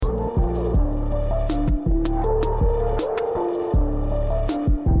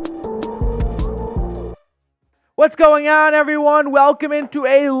what's going on, everyone? Welcome into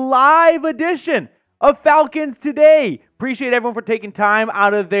a live edition of Falcons Today. Appreciate everyone for taking time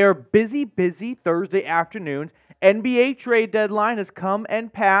out of their busy Thursday afternoons. NBA trade deadline has come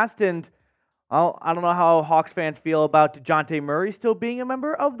and passed, and I don't know how Hawks fans feel about DeJounte Murray still being a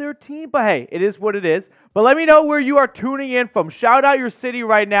member of their team, but hey, it is what it is. But let me know where you are tuning in from. Shout out your city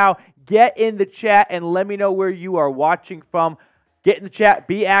right now. Get in the chat and let me know where you are watching from. Get in the chat,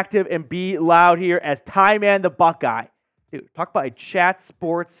 be active, and be loud here as Ty Man the Buckeye. Dude, talk about a chat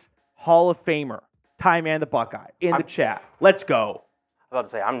sports Hall of Famer. Ty Man the Buckeye in the chat. Let's go. I was about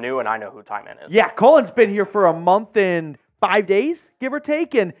to say, I'm new and I know who Ty Man is. Yeah, Colin's been here for a month and 5 days, give or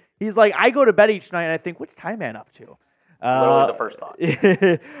take, and he's like, I go to bed each night and I think, what's Ty Man up to? Literally the first thought.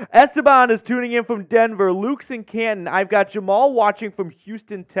 Esteban is tuning in from Denver. Luke's in Canton. I've got Jamal watching from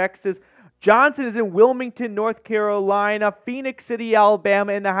Houston, Texas. Johnson is in Wilmington, North Carolina. Phoenix City,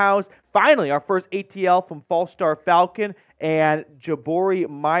 Alabama in the house. Finally, our first ATL from Falstar Falcon and Jabori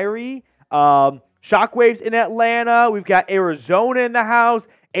Myrie. Shockwaves in Atlanta. We've got Arizona in the house.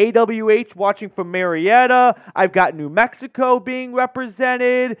 AWH watching from Marietta. I've got New Mexico being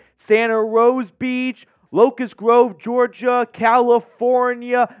represented. Santa Rose Beach. Locust Grove, Georgia,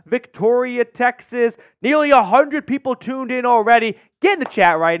 California, Victoria, Texas. Nearly 100 people tuned in already. Get in the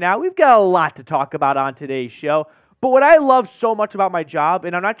chat right now. We've got a lot to talk about on today's show. But what I love so much about my job,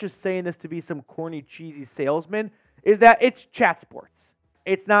 and I'm not just saying this to be some corny, cheesy salesman, is that it's chat sports.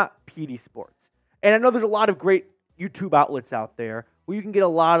 It's not PD sports. And I know there's a lot of great YouTube outlets out there where you can get a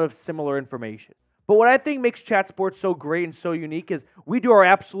lot of similar information. But what I think makes chat sports so great and so unique is we do our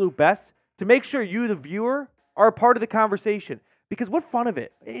absolute best to make sure you, the viewer, are a part of the conversation. Because what fun of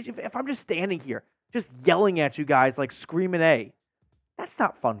it? If I'm just standing here, just yelling at you guys like screaming A, that's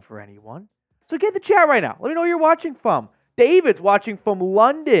not fun for anyone. So get in the chat right now. Let me know where you're watching from. David's watching from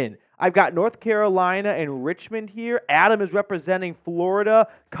London. I've got North Carolina and Richmond here. Adam is representing Florida,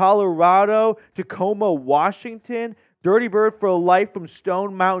 Colorado, Tacoma, Washington. Dirty Bird for Life from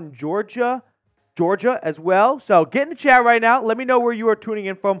Stone Mountain, Georgia as well. So get in the chat right now. Let me know where you are tuning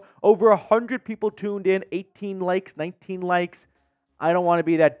in from. Over 100 people tuned in, 18 likes, 19 likes. I don't want to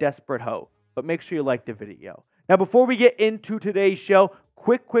be that desperate hoe, but make sure you like the video. Now, before we get into today's show,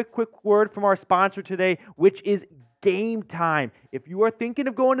 quick word from our sponsor today, which is Game Time. If you are thinking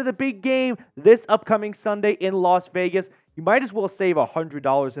of going to the big game this upcoming Sunday in Las Vegas, you might as well save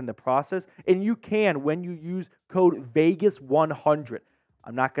 $100 in the process, and you can when you use code VEGAS100.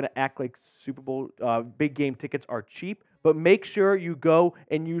 I'm not going to act like Super Bowl big game tickets are cheap, but make sure you go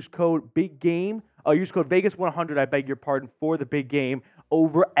and use code use code Vegas100, I beg your pardon, for the big game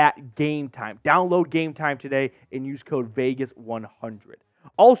over at Game Time. Download Game Time today and use code Vegas100.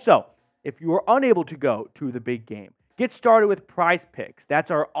 Also, if you are unable to go to the big game, get started with Prize Picks. That's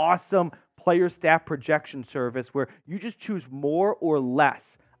our awesome player staff projection service where you just choose more or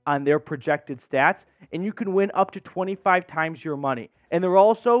less on their projected stats, and you can win up to 25 times your money. And they're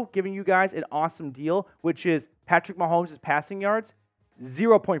also giving you guys an awesome deal, which is Patrick Mahomes' passing yards,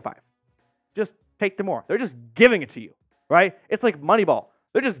 0.5. Just take the more. They're just giving it to you, right? It's like Moneyball.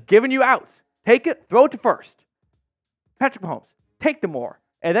 They're just giving you outs. Take it, throw it to first. Patrick Mahomes, take the more,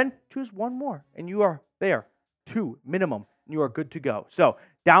 and then choose one more, and you are there. 2 minimum, and you are good to go. So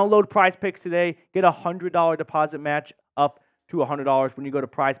download Prize Picks today. Get a $100 deposit match up to $100 when you go to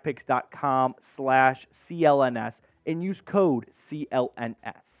prizepicks.com/CLNS and use code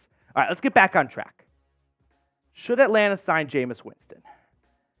CLNS. All right, let's get back on track. Should Atlanta sign Jameis Winston?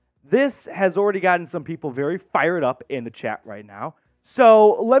 This has already gotten some people very fired up in the chat right now.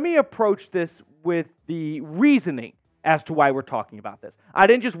 So let me approach this with the reasoning as to why we're talking about this. I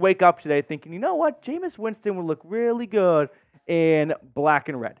didn't just wake up today thinking, you know what, Jameis Winston would look really good in black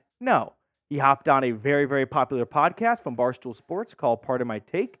and red. No. He hopped on a very, very popular podcast from Barstool Sports called Part of My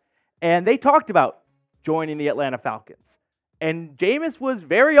Take, and they talked about joining the Atlanta Falcons. And Jameis was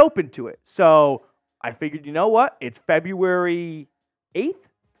very open to it. So I figured, you know what? It's February 8th.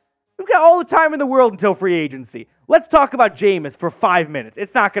 We've got all the time in the world until free agency. Let's talk about Jameis for 5 minutes.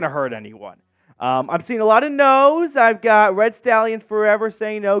 It's not going to hurt anyone. I'm seeing a lot of no's. I've got Red Stallions Forever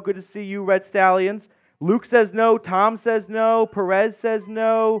saying no. Good to see you, Red Stallions. Luke says no. Tom says no. Perez says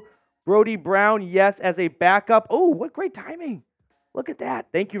no. Brody Brown, yes, as a backup. Oh, what great timing. Look at that.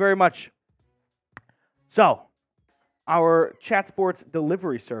 Thank you very much. So, our chat sports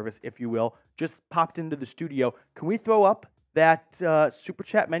delivery service, if you will, just popped into the studio. Can we throw up that super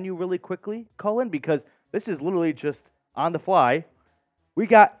chat menu really quickly, Cullen? Because this is literally just on the fly. We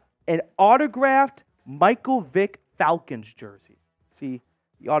got an autographed Michael Vick Falcons jersey. See,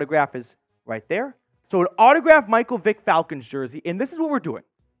 the autograph is right there. So an autographed Michael Vick Falcons jersey, and this is what we're doing.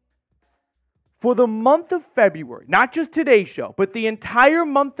 For the month of February, not just today's show, but the entire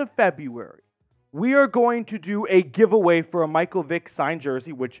month of February, we are going to do a giveaway for a Michael Vick signed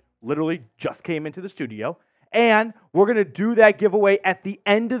jersey, which literally just came into the studio. And we're going to do that giveaway at the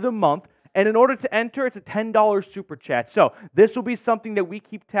end of the month. And in order to enter, it's a $10 super chat. So this will be something that we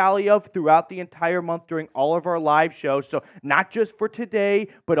keep tally of throughout the entire month during all of our live shows. So not just for today,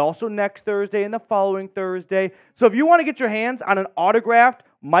 but also next Thursday and the following Thursday. So if you want to get your hands on an autographed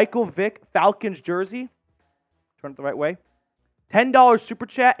Michael Vick Falcons jersey, turn it the right way, $10 super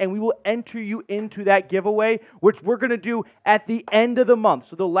chat, and we will enter you into that giveaway, which we're going to do at the end of the month.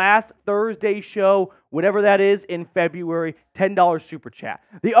 So the last Thursday show, whatever that is, in February, $10 super chat.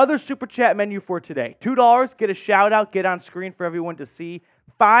 The other super chat menu for today, $2, get a shout out, get on screen for everyone to see.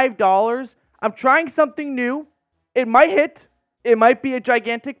 $5, I'm trying something new. It might hit. It might be a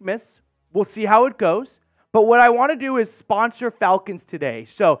gigantic miss. We'll see how it goes. But what I want to do is sponsor Falcons today.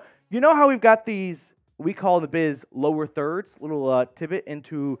 So you know how we've got these, we call in the biz lower thirds, little tidbit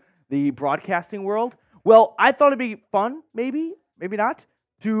into the broadcasting world? Well, I thought it'd be fun, maybe not,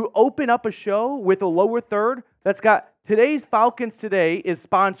 to open up a show with a lower third that's got today's Falcons Today is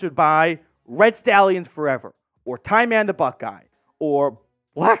sponsored by Red Stallions Forever, or Time Man the Buckeye, or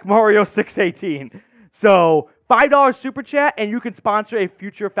Black Mario 618. So $5 super chat, and you can sponsor a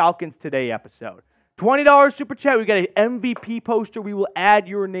future Falcons Today episode. $20 super chat, we got an MVP poster we will add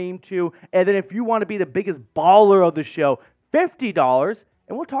your name to. And then if you want to be the biggest baller of the show, $50,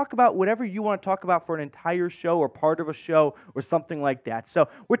 and we'll talk about whatever you want to talk about for an entire show or part of a show or something like that. So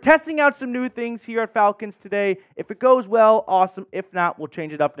we're testing out some new things here at Falcons Today. If it goes well, awesome. If not, we'll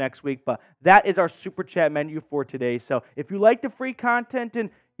change it up next week. But that is our super chat menu for today. So if you like the free content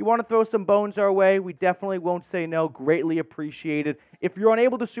and you want to throw some bones our way, we definitely won't say no. Greatly appreciated. If you're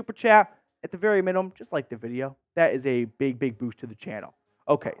unable to super chat, at the very minimum, just like the video. That is a big, big boost to the channel.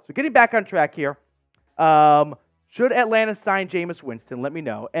 Okay, so getting back on track here. Should Atlanta sign Jameis Winston? Let me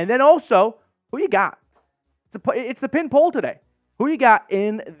know. And then also, who you got? It's the pin poll today. Who you got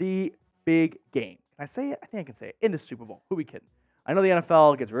in the big game? Can I say it? I think I can say it. In the Super Bowl. Who we kidding? I know the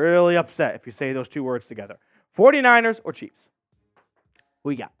NFL gets really upset if you say those two words together. 49ers or Chiefs?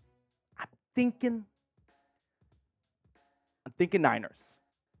 Who you got? I'm thinking Niners.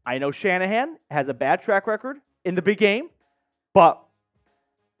 I know Shanahan has a bad track record in the big game, but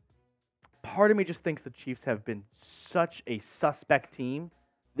part of me just thinks the Chiefs have been such a suspect team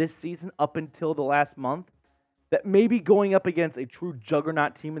this season up until the last month that maybe going up against a true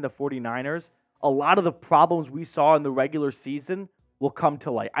juggernaut team in the 49ers, a lot of the problems we saw in the regular season will come to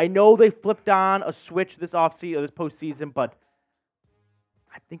light. I know they flipped on a switch this offseason or this postseason, but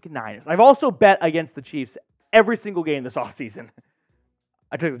I'm thinking Niners. I've also bet against the Chiefs every single game this offseason.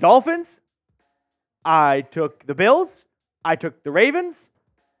 I took the Dolphins, I took the Bills, I took the Ravens,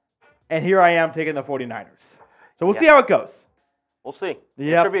 and here I am taking the 49ers. So we'll see how it goes. We'll see.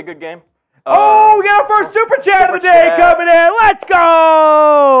 Yep. It should be a good game. We got our first super chat of the day coming in. Let's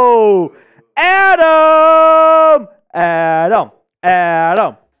go! Adam!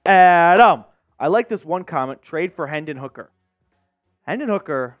 I like this one comment, trade for Hendon Hooker. Hendon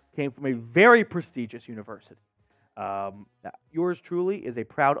Hooker came from a very prestigious university. Yours truly is a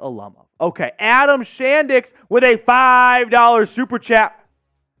proud alum of. Okay, Adam Shandix with a $5 super chat.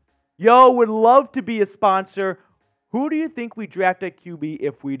 Yo, would love to be a sponsor. Who do you think we draft at QB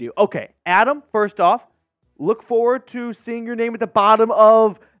if we do? Okay, Adam, first off, look forward to seeing your name at the bottom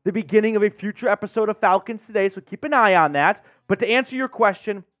of the beginning of a future episode of Falcons Today, so keep an eye on that. But to answer your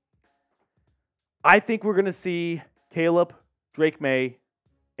question, I think we're going to see Caleb, Drake May,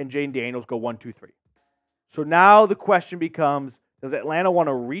 and Jane Daniels go 1, 2, 3. So now the question becomes, does Atlanta want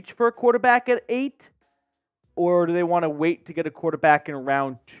to reach for a quarterback at 8? Or do they want to wait to get a quarterback in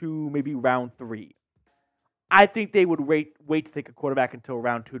round 2, maybe round 3? I think they would wait to take a quarterback until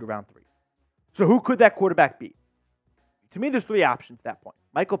round 2 to round 3. So who could that quarterback be? To me, there's 3 options at that point.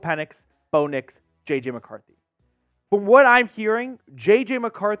 Michael Penix, Bo Nix, J.J. McCarthy. From what I'm hearing, J.J.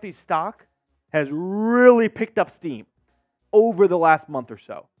 McCarthy's stock has really picked up steam over the last month or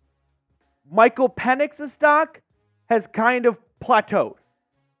so. Michael Penix's stock has kind of plateaued.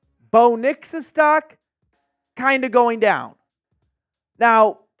 Bo Nix's stock kind of going down.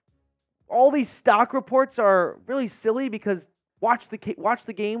 Now, all these stock reports are really silly because watch the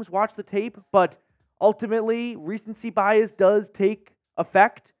games, watch the tape, but ultimately recency bias does take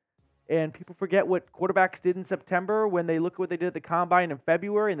effect, and people forget what quarterbacks did in September when they look at what they did at the combine in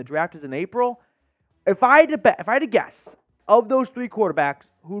February and the draft is in April. If I had to guess, of those 3 quarterbacks,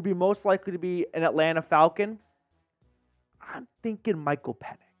 who would be most likely to be an Atlanta Falcon, I'm thinking Michael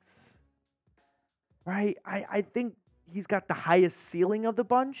Penix. Right? I think he's got the highest ceiling of the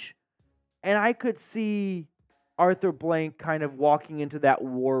bunch. And I could see Arthur Blank kind of walking into that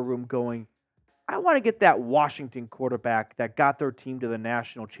war room going, I want to get that Washington quarterback that got their team to the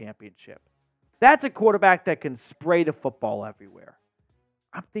national championship. That's a quarterback that can spray the football everywhere.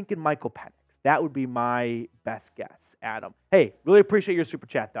 I'm thinking Michael Penix. That would be my best guess, Adam. Hey, really appreciate your super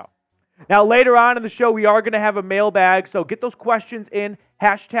chat, though. Now, later on in the show, we are going to have a mailbag, so get those questions in,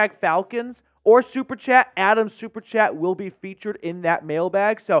 #Falcons or super chat. Adam's super chat will be featured in that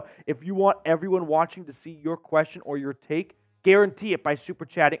mailbag, so if you want everyone watching to see your question or your take, guarantee it by super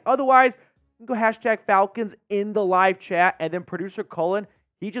chatting. Otherwise, you can go #Falcons in the live chat, and then producer Cullen,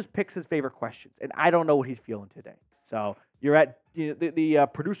 he just picks his favorite questions, and I don't know what he's feeling today. So you're at the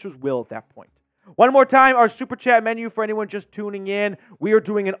producer's will at that point. One more time, our super chat menu for anyone just tuning in. We are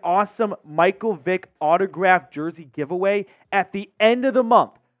doing an awesome Michael Vick autographed jersey giveaway at the end of the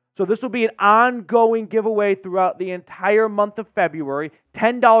month. So this will be an ongoing giveaway throughout the entire month of February.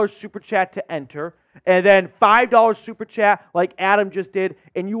 $10 super chat to enter. And then $5 super chat like Adam just did.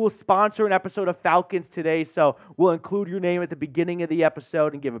 And you will sponsor an episode of Falcons Today. So we'll include your name at the beginning of the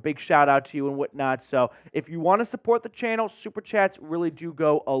episode and give a big shout out to you and whatnot. So if you want to support the channel, super chats really do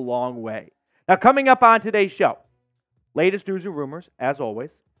go a long way. Now coming up on today's show, latest news and rumors, as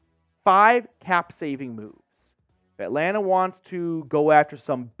always. 5 cap-saving moves. Atlanta wants to go after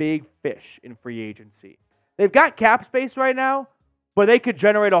some big fish in free agency. They've got cap space right now, but they could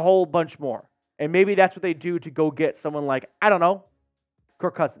generate a whole bunch more. And maybe that's what they do to go get someone like, I don't know,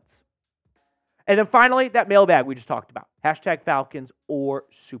 Kirk Cousins. And then finally, that mailbag we just talked about. #Falcons or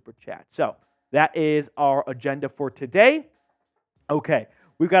Super Chat. So that is our agenda for today. Okay,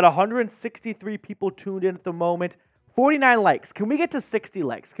 we've got 163 people tuned in at the moment. 49 likes. Can we get to 60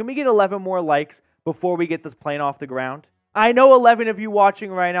 likes? Can we get 11 more likes before we get this plane off the ground? I know 11 of you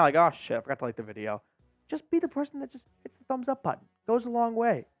watching right now, like, oh shit, I forgot to like the video. Just be the person that just hits the thumbs up button. Goes a long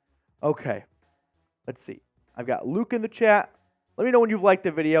way. Okay, let's see. I've got Luke in the chat. Let me know when you've liked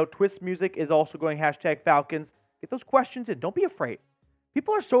the video. Twist Music is also going #Falcons. Get those questions in. Don't be afraid.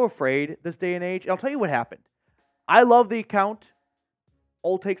 People are so afraid this day and age. And I'll tell you what happened. I love the account,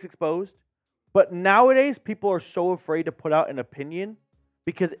 Old Takes Exposed. But nowadays, people are so afraid to put out an opinion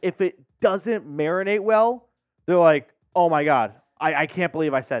because if it doesn't marinate well, they're like, oh my God, I can't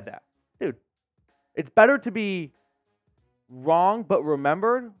believe I said that. Dude, it's better to be wrong but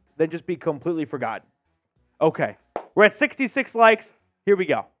remembered than just be completely forgotten. Okay, we're at 66 likes. Here we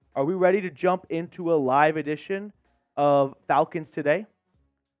go. Are we ready to jump into a live edition of Falcons Today?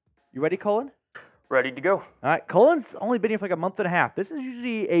 You ready, Cullen? Ready to go. All right, Cullen's only been here for like a month and a half. This is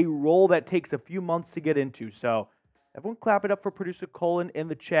usually a role that takes a few months to get into. So everyone clap it up for producer Cullen in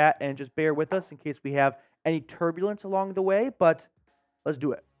the chat and just bear with us in case we have any turbulence along the way, but let's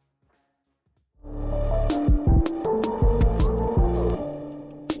do it.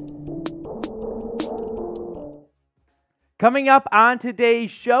 Coming up on today's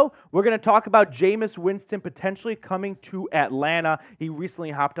show, we're going to talk about Jameis Winston potentially coming to Atlanta. He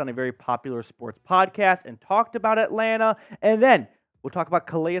recently hopped on a very popular sports podcast and talked about Atlanta. And then we'll talk about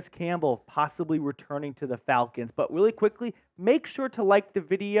Calais Campbell possibly returning to the Falcons. But really quickly, make sure to like the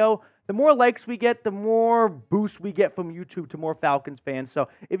video. The more likes we get, the more boost we get from YouTube to more Falcons fans. So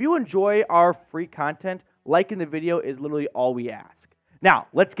if you enjoy our free content, liking the video is literally all we ask. Now,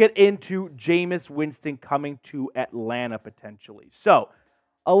 let's get into Jameis Winston coming to Atlanta potentially. So,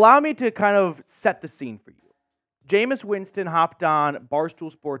 allow me to kind of set the scene for you. Jameis Winston hopped on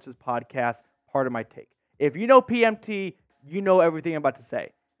Barstool Sports' podcast, Part of My Take. If you know PMT, you know everything I'm about to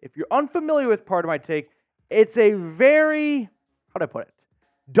say. If you're unfamiliar with Part of My Take, it's a very, how do I put it?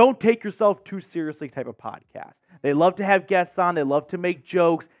 Don't take yourself too seriously type of podcast. They love to have guests on. They love to make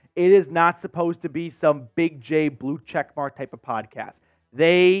jokes. It is not supposed to be some big J blue checkmark type of podcast.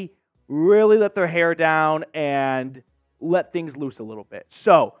 They really let their hair down and let things loose a little bit.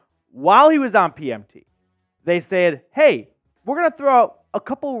 So, while he was on PMT, they said, hey, we're going to throw out a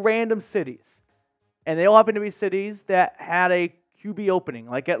couple random cities. And they all happen to be cities that had a QB opening,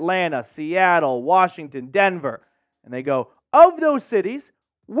 like Atlanta, Seattle, Washington, Denver. And they go, of those cities,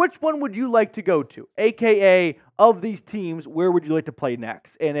 which one would you like to go to? AKA, of these teams, where would you like to play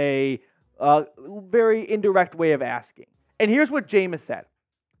next? In a very indirect way of asking. And here's what Jameis said.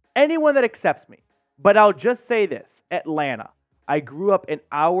 Anyone that accepts me, but I'll just say this, Atlanta. I grew up an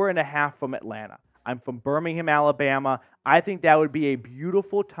hour and a half from Atlanta. I'm from Birmingham, Alabama. I think that would be a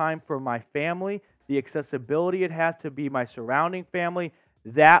beautiful time for my family. The accessibility it has to be my surrounding family,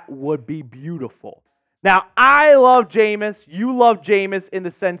 that would be beautiful. Now, I love Jameis. You love Jameis in the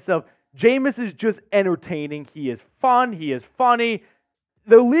sense of Jameis is just entertaining. He is fun. He is funny.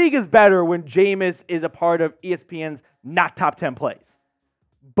 The league is better when Jameis is a part of ESPN's not top 10 plays.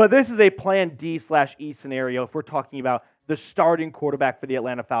 But this is a plan D/E scenario if we're talking about the starting quarterback for the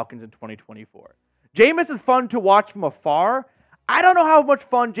Atlanta Falcons in 2024. Jameis is fun to watch from afar. I don't know how much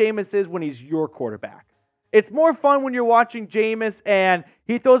fun Jameis is when he's your quarterback. It's more fun when you're watching Jameis and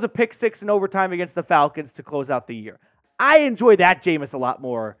he throws a pick six in overtime against the Falcons to close out the year. I enjoy that Jameis a lot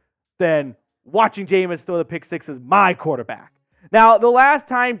more than watching Jameis throw the pick six as my quarterback. Now, the last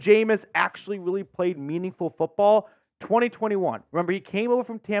time Jameis actually really played meaningful football, 2021. Remember, he came over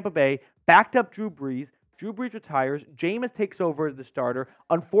from Tampa Bay, backed up Drew Brees. Drew Brees retires. Jameis takes over as the starter.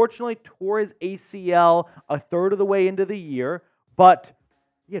 Unfortunately, tore his ACL a third of the way into the year, but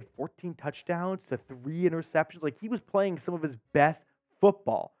he had 14 touchdowns to 3 interceptions. Like, he was playing some of his best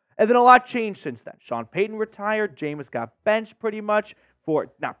football. And then a lot changed since then. Sean Payton retired. Jameis got benched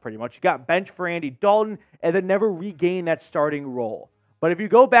he got benched for Andy Dalton and then never regained that starting role. But if you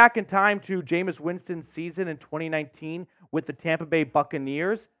go back in time to Jameis Winston's season in 2019 with the Tampa Bay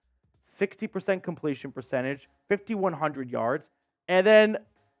Buccaneers, 60% completion percentage, 5,100 yards, and then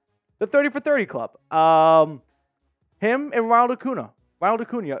the 30 for 30 club. Him and Ronald Acuna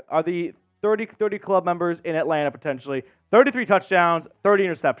are the 30 club members in Atlanta potentially. 33 touchdowns, 30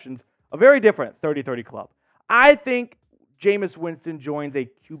 interceptions. A very different 30-30 club. I think Jameis Winston joins a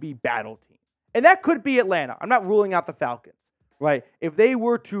QB battle team. And that could be Atlanta. I'm not ruling out the Falcons, right? If they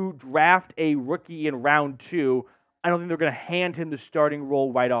were to draft a rookie in round 2, I don't think they're going to hand him the starting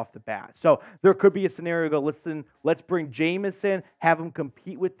role right off the bat. So there could be a scenario go, listen, let's bring Jameis in, have him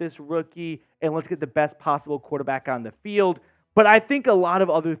compete with this rookie, and let's get the best possible quarterback on the field. But I think a lot of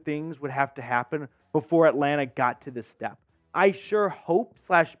other things would have to happen before Atlanta got to this step. I sure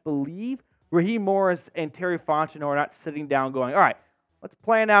hope/believe Raheem Morris and Terry Fontenot are not sitting down going, all right, let's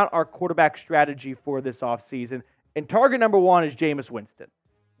plan out our quarterback strategy for this offseason. And target number 1 is Jameis Winston.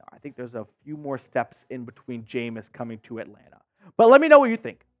 Now, I think there's a few more steps in between Jameis coming to Atlanta. But let me know what you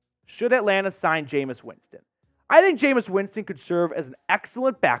think. Should Atlanta sign Jameis Winston? I think Jameis Winston could serve as an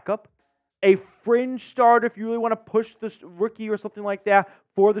excellent backup, a fringe starter if you really want to push this rookie or something like that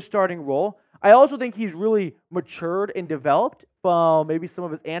for the starting role. I also think he's really matured and developed from maybe some of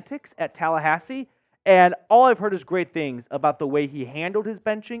his antics at Tallahassee. And all I've heard is great things about the way he handled his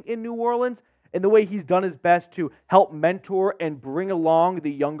benching in New Orleans and the way he's done his best to help mentor and bring along the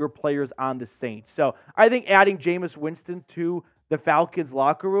younger players on the Saints. So I think adding Jameis Winston to the Falcons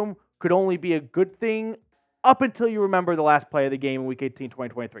locker room could only be a good thing up until you remember the last play of the game in Week 18,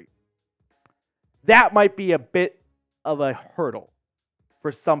 2023. That might be a bit of a hurdle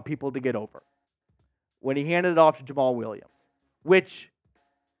for some people to get over when he handed it off to Jamal Williams, which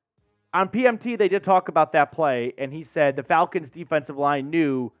on PMT they did talk about that play, and he said the Falcons' defensive line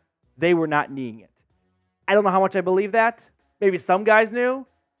knew they were not kneeing it. I don't know how much I believe that. Maybe some guys knew.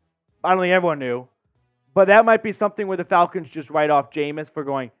 I don't think everyone knew. But that might be something where the Falcons just write off Jameis for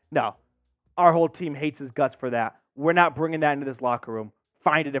going, no, our whole team hates his guts for that. We're not bringing that into this locker room.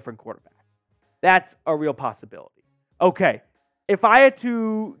 Find a different quarterback. That's a real possibility. Okay, if I had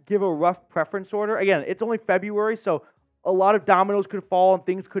to give a rough preference order, again, it's only February, so a lot of dominoes could fall and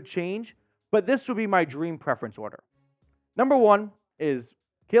things could change, but this would be my dream preference order. Number 1 is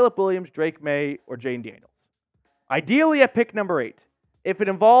Caleb Williams, Drake May, or Jane Daniels. Ideally at pick number 8. If it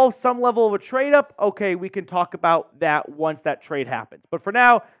involves some level of a trade up, okay, we can talk about that once that trade happens. But for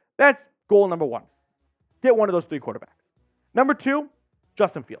now, that's goal number 1. Get one of those 3 quarterbacks. Number 2,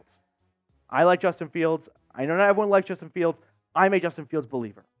 Justin Fields. I like Justin Fields. I know not everyone likes Justin Fields. I'm a Justin Fields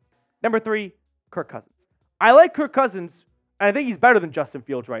believer. Number 3, Kirk Cousins. I like Kirk Cousins, and I think he's better than Justin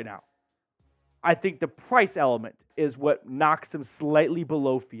Fields right now. I think the price element is what knocks him slightly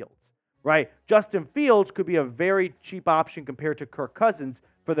below Fields, right? Justin Fields could be a very cheap option compared to Kirk Cousins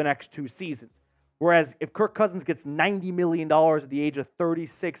for the next 2 seasons. Whereas if Kirk Cousins gets $90 million at the age of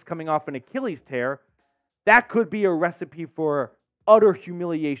 36 coming off an Achilles tear, that could be a recipe for utter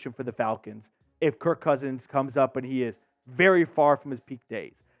humiliation for the Falcons if Kirk Cousins comes up and he is very far from his peak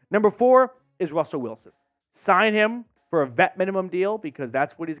days. Number 4 is Russell Wilson. Sign him for a vet minimum deal because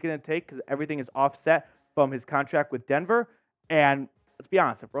that's what he's going to take because everything is offset from his contract with Denver. And let's be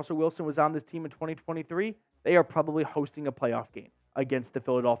honest, if Russell Wilson was on this team in 2023, they are probably hosting a playoff game against the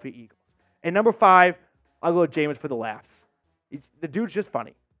Philadelphia Eagles. And number 5, I'll go with Jameis for the laughs. The dude's just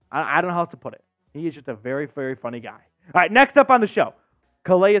funny. I don't know how else to put it. He is just a very, very funny guy. All right, next up on the show,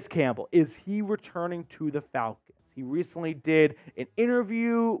 Calais Campbell. Is he returning to the Falcons? He recently did an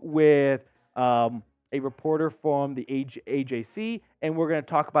interview with a reporter from the AJC, and we're going to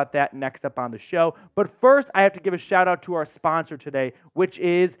talk about that next up on the show. But first, I have to give a shout-out to our sponsor today, which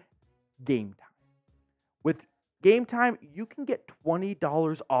is Game Time. With Game Time, you can get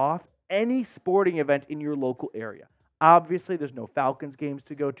 $20 off any sporting event in your local area. Obviously, there's no Falcons games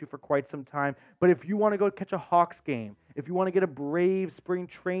to go to for quite some time, but if you want to go catch a Hawks game, if you want to get a Braves spring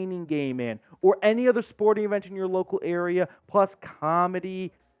training game in, or any other sporting event in your local area, plus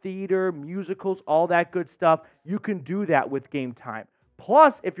comedy, theater, musicals, all that good stuff, you can do that with Game Time.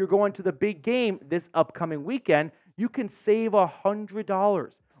 Plus, if you're going to the big game this upcoming weekend, you can save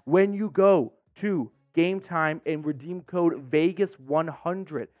 $100 when you go to Game Time and redeem code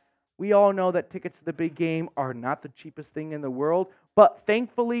Vegas100. We all know that tickets to the big game are not the cheapest thing in the world, but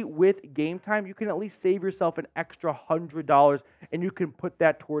thankfully with Game Time, you can at least save yourself an extra $100, and you can put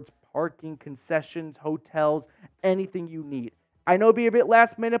that towards parking, concessions, hotels, anything you need. I know it'd be a bit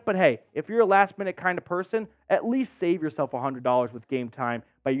last minute, but hey, if you're a last minute kind of person, at least save yourself $100 with Game Time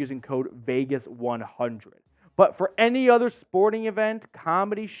by using code Vegas100. But for any other sporting event,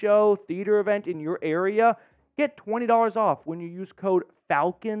 comedy show, theater event in your area, get $20 off when you use code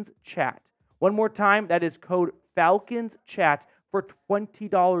FalconsChat. One more time, that is code FalconsChat for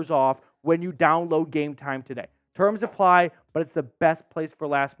 $20 off when you download Game Time today. Terms apply, but it's the best place for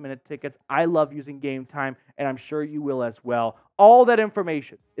last-minute tickets. I love using Game Time, and I'm sure you will as well. All that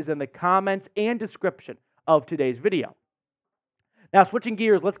information is in the comments and description of today's video. Now, switching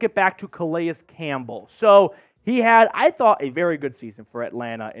gears, let's get back to Calais Campbell. So he had, I thought, a very good season for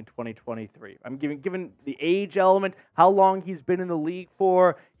Atlanta in 2023. I'm given the age element, how long he's been in the league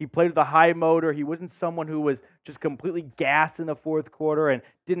for. He played with a high motor. He wasn't someone who was just completely gassed in the fourth quarter and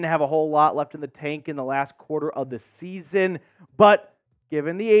didn't have a whole lot left in the tank in the last quarter of the season. But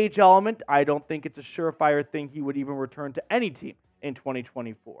given the age element, I don't think it's a surefire thing he would even return to any team in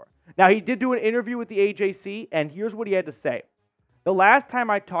 2024. Now, he did do an interview with the AJC, and here's what he had to say. The last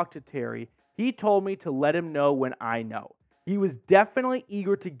time I talked to Terry, he told me to let him know when I know. He was definitely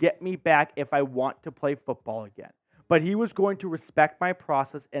eager to get me back if I want to play football again. But he was going to respect my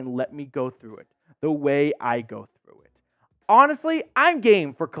process and let me go through it the way I go through it. Honestly, I'm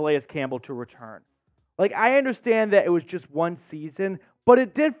game for Calais Campbell to return. I understand that it was just one season, but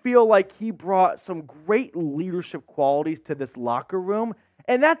it did feel like he brought some great leadership qualities to this locker room.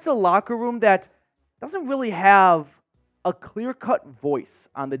 And that's a locker room that doesn't really have a clear-cut voice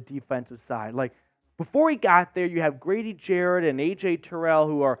on the defensive side. Before he got there, you have Grady Jarrett and A.J. Terrell,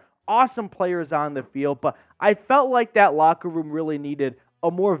 who are awesome players on the field, but I felt like that locker room really needed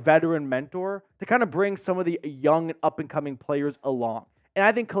a more veteran mentor to kind of bring some of the young and up-and-coming players along. And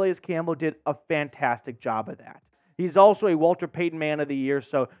I think Calais Campbell did a fantastic job of that. He's also a Walter Payton Man of the Year,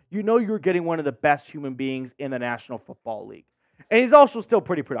 so you know you're getting one of the best human beings in the National Football League. And he's also still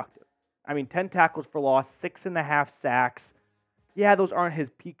pretty productive. 10 tackles for loss, 6.5 sacks. Yeah, those aren't his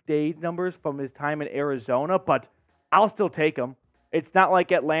peak day numbers from his time in Arizona, but I'll still take them. It's not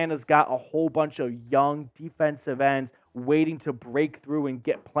like Atlanta's got a whole bunch of young defensive ends waiting to break through and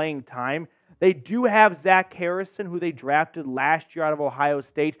get playing time. They do have Zach Harrison, who they drafted last year out of Ohio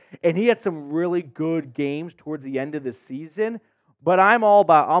State, and he had some really good games towards the end of the season. But I'm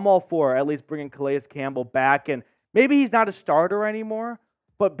all for at least bringing Calais Campbell back, and maybe he's not a starter anymore,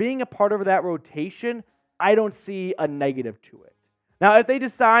 but being a part of that rotation, I don't see a negative to it. Now, if they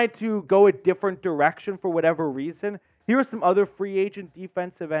decide to go a different direction for whatever reason, here are some other free agent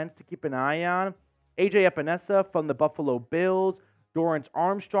defensive ends to keep an eye on. A.J. Epinesa from the Buffalo Bills, Dorrance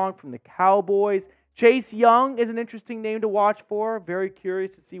Armstrong from the Cowboys. Chase Young is an interesting name to watch for. Very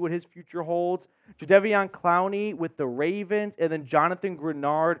curious to see what his future holds. Jadeveon Clowney with the Ravens, and then Jonathan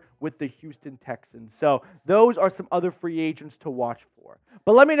Grenard with the Houston Texans. So those are some other free agents to watch for.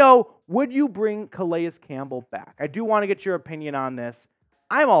 But let me know, would you bring Calais Campbell back? I do want to get your opinion on this.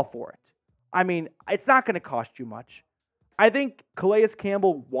 I'm all for it. It's not going to cost you much. I think Calais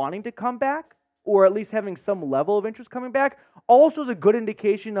Campbell wanting to come back, or at least having some level of interest coming back, also is a good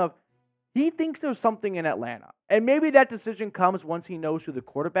indication of he thinks there's something in Atlanta. And maybe that decision comes once he knows who the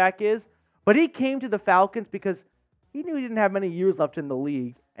quarterback is. But he came to the Falcons because he knew he didn't have many years left in the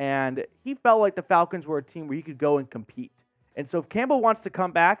league. And he felt like the Falcons were a team where he could go and compete. And so if Campbell wants to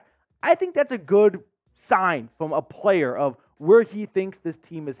come back, I think that's a good sign from a player of where he thinks this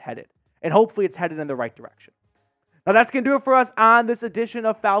team is headed. And hopefully it's headed in the right direction. Now, that's going to do it for us on this edition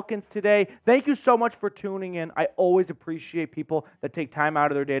of Falcons Today. Thank you so much for tuning in. I always appreciate people that take time out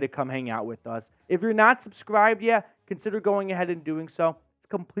of their day to come hang out with us. If you're not subscribed yet, consider going ahead and doing so. It's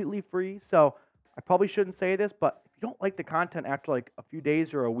completely free, so I probably shouldn't say this, but if you don't like the content after a few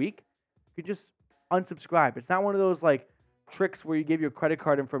days or a week, you can just unsubscribe. It's not one of those tricks where you give your credit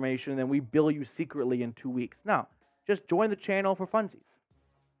card information and then we bill you secretly in 2 weeks. No, just join the channel for funsies.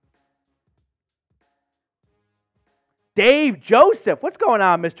 Dave Joseph. What's going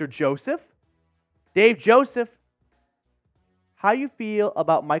on, Mr. Joseph? Dave Joseph, how you feel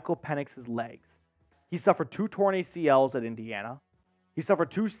about Michael Penix's legs? He suffered 2 torn ACLs at Indiana. He suffered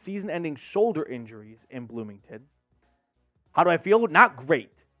 2 season-ending shoulder injuries in Bloomington. How do I feel? Not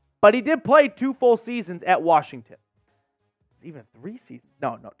great. But he did play 2 full seasons at Washington. It's even 3 seasons.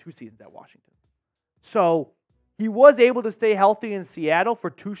 No, 2 seasons at Washington. So he was able to stay healthy in Seattle for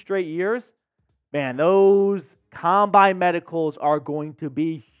 2 straight years. Man, those combine medicals are going to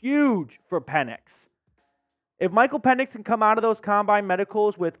be huge for Penix. If Michael Penix can come out of those combine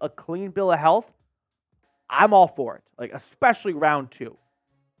medicals with a clean bill of health, I'm all for it, like especially round 2.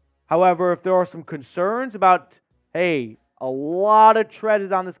 However, if there are some concerns about, hey, a lot of tread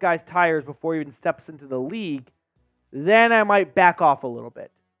is on this guy's tires before he even steps into the league, then I might back off a little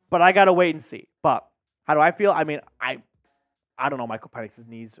bit. But I got to wait and see. But how do I feel? I mean, I don't know Michael Penix's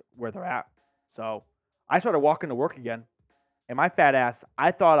knees, where they're at. So I started walking to work again. And my fat ass,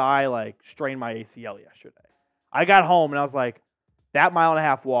 I thought I strained my ACL yesterday. I got home and I was like, that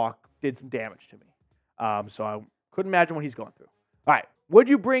 1.5-mile walk did some damage to me. So I couldn't imagine what he's going through. All right. Would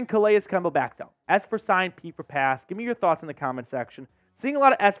you bring Calais Campbell back, though? S for sign, P for pass. Give me your thoughts in the comment section. Seeing a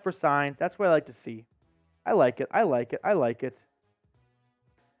lot of S for signs. That's what I like to see. I like it.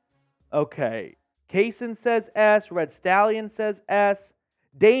 Okay. Kaysen says S. Red Stallion says S.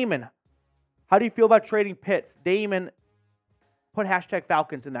 Damon, how do you feel about trading Pitts? Damon, put hashtag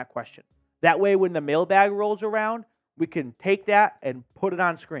Falcons in that question. That way, when the mailbag rolls around, we can take that and put it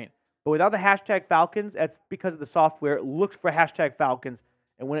on screen. But without the hashtag Falcons, that's because of the software. It looks for hashtag Falcons,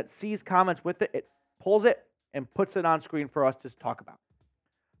 and when it sees comments with it, it pulls it and puts it on screen for us to talk about.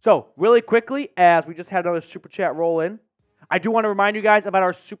 So, really quickly, as we just had another Super Chat roll in, I do want to remind you guys about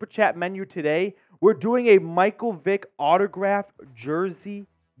our Super Chat menu today. We're doing a Michael Vick autographed jersey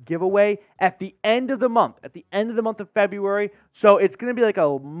giveaway at the end of the month, of February. So it's going to be like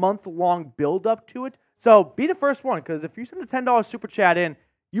a month-long build-up to it. So be the first one, because if you send a $10 Super Chat in,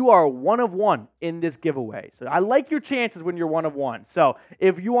 you are one of one in this giveaway. So I like your chances when you're one of one. So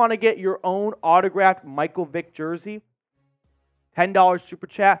if you want to get your own autographed Michael Vick jersey, $10 Super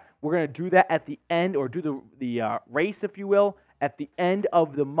Chat, we're going to do that at the end, or do the race, if you will, at the end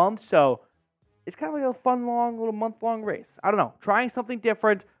of the month. So it's kind of like a fun, long, little month-long race. I don't know. Trying something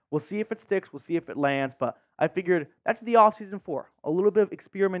different. We'll see if it sticks. We'll see if it lands. But I figured that's what the offseason for. A little bit of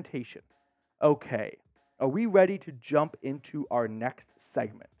experimentation. Okay. Are we ready to jump into our next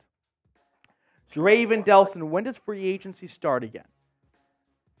segment? Draven Delson, when does free agency start again?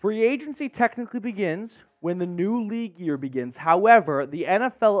 Free agency technically begins when the new league year begins. However, the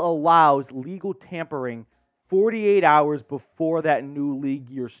NFL allows legal tampering 48 hours before that new league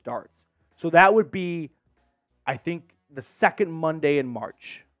year starts. So that would be, I think, the second Monday in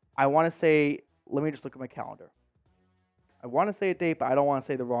March. I want to say, let me just look at my calendar. I want to say a date, but I don't want to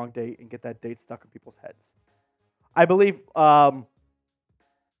say the wrong date and get that date stuck in people's heads. I believe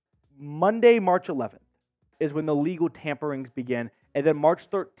Monday, March 11th is when the legal tamperings begin. And then March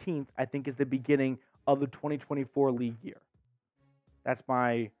 13th, I think, is the beginning of the 2024 league year. That's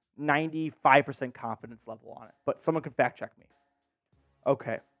my 95% confidence level on it. But someone can fact check me.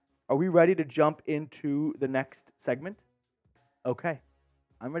 Okay. Are we ready to jump into the next segment? Okay.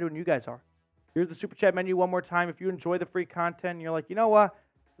 I'm ready when you guys are. Here's the Super Chat menu one more time. If you enjoy the free content and you're like, you know what?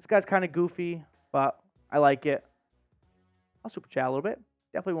 This guy's kind of goofy, but I like it. I'll Super Chat a little bit.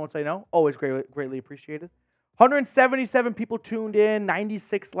 Definitely won't say no. Always greatly appreciated. 177 people tuned in,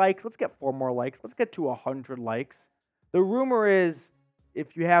 96 likes. Let's get 4 more likes. Let's get to 100 likes. The rumor is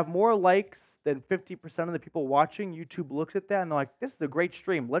if you have more likes than 50% of the people watching, YouTube looks at that and they're like, this is a great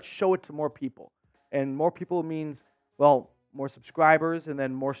stream. Let's show it to more people. And more people means, well, more subscribers, and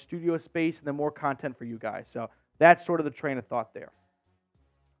then more studio space, and then more content for you guys. So that's sort of the train of thought there.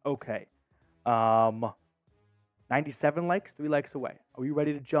 Okay. 97 likes, 3 likes away. Are we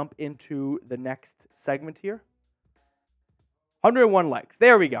ready to jump into the next segment here? 101 likes.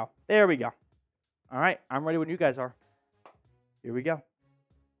 There we go. All right. I'm ready when you guys are. Here we go.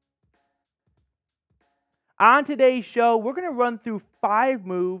 On today's show, we're going to run through 5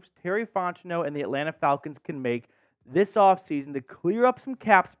 moves Terry Fontenot and the Atlanta Falcons can make this offseason to clear up some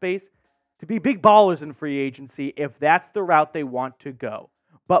cap space, to be big ballers in free agency if that's the route they want to go.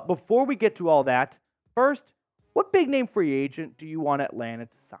 But before we get to all that, first, what big name free agent do you want Atlanta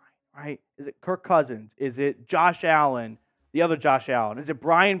to sign, right? Is it Kirk Cousins? Is it Josh Allen, the other Josh Allen? Is it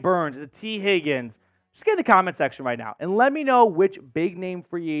Brian Burns? Is it T. Higgins? Just get in the comment section right now and let me know which big name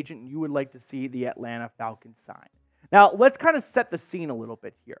free agent you would like to see the Atlanta Falcons sign. Now, let's kind of set the scene a little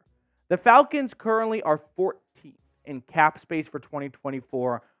bit here. The Falcons currently are 14th in cap space for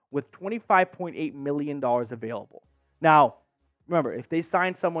 2024 with $25.8 million available. Now, remember, if they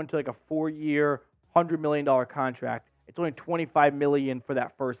sign someone to like a 4-year, $100 million contract, it's only $25 million for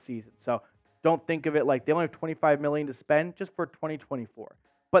that first season. So don't think of it like they only have $25 million to spend just for 2024.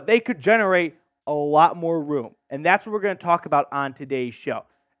 But they could generate a lot more room. And that's what we're going to talk about on today's show.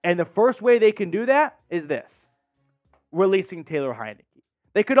 And the first way they can do that is this: releasing Taylor Heinicke.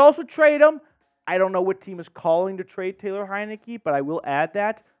 They could also trade him. I don't know what team is calling to trade Taylor Heinicke, but I will add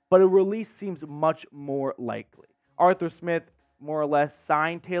that. But a release seems much more likely. Arthur Smith more or less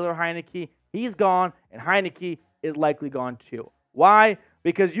signed Taylor Heinicke. He's gone, and Heinicke is likely gone too. Why?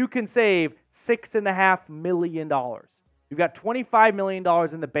 Because you can save $6.5 million. You've got $25 million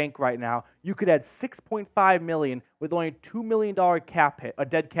in the bank right now. You could add $6.5 million with only a $2 million cap hit, a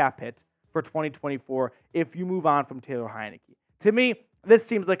dead cap hit for 2024 if you move on from Taylor Heinicke. To me, this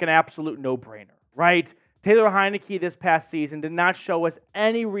seems like an absolute no-brainer, right? Taylor Heinicke this past season did not show us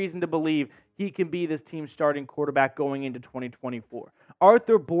any reason to believe he can be this team's starting quarterback going into 2024.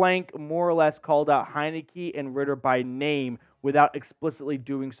 Arthur Blank more or less called out Heinicke and Ridder by name without explicitly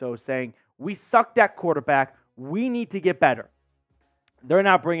doing so, saying, we sucked at quarterback. We need to get better. They're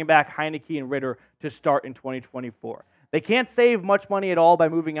not bringing back Heinicke and Ridder to start in 2024. They can't save much money at all by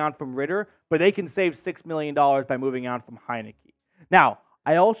moving on from Ridder, but they can save $6 million by moving on from Heinicke. Now,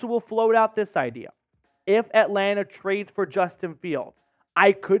 I also will float out this idea. If Atlanta trades for Justin Fields,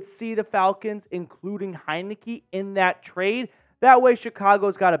 I could see the Falcons including Heinicke in that trade. That way,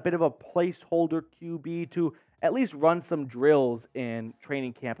 Chicago's got a bit of a placeholder QB to at least run some drills in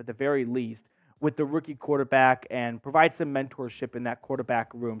training camp at the very least with the rookie quarterback and provide some mentorship in that quarterback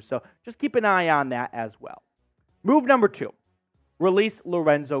room. So just keep an eye on that as well. Move number 2, release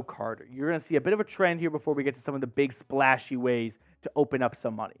Lorenzo Carter. You're going to see a bit of a trend here before we get to some of the big splashy ways to open up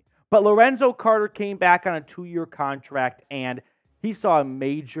some money. But Lorenzo Carter came back on a 2-year contract, and he saw a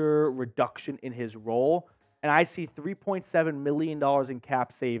major reduction in his role. And I see $3.7 million in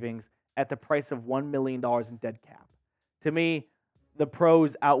cap savings at the price of $1 million in dead cap. To me, the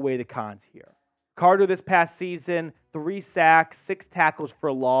pros outweigh the cons here. Carter this past season, 3 sacks, 6 tackles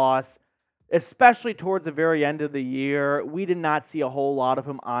for loss, especially towards the very end of the year. We did not see a whole lot of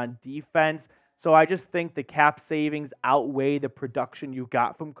him on defense. So I just think the cap savings outweigh the production you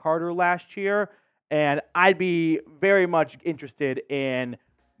got from Carter last year. And I'd be very much interested in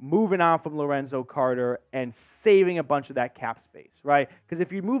moving on from Lorenzo Carter and saving a bunch of that cap space, right? Because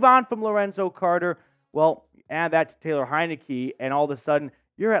if you move on from Lorenzo Carter, well, add that to Taylor Heinicke, and all of a sudden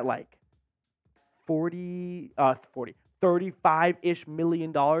you're at like 35-ish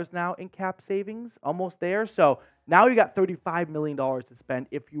million dollars now in cap savings, almost there. So now you got $35 million to spend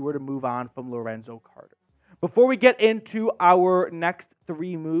if you were to move on from Lorenzo Carter. Before we get into our next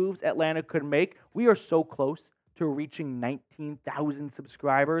 3 moves Atlanta could make, we are so close to reaching 19,000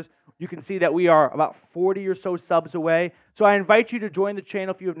 subscribers. You can see that we are about 40 or so subs away. So I invite you to join the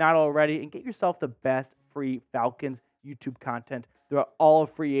channel if you have not already and get yourself the best free Falcons YouTube content throughout all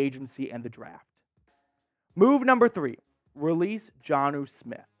of free agency and the draft. Move number 3, release Jonnu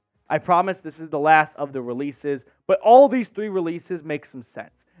Smith. I promise this is the last of the releases, but all these 3 releases make some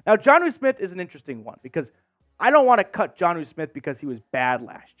sense. Now, Jonnu Smith is an interesting one because I don't want to cut Jonnu Smith because he was bad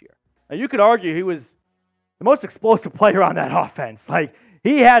last year. Now, you could argue he was the most explosive player on that offense. Like,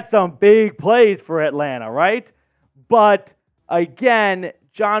 he had some big plays for Atlanta, right? But again,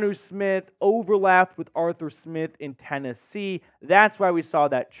 Jonnu Smith overlapped with Arthur Smith in Tennessee. That's why we saw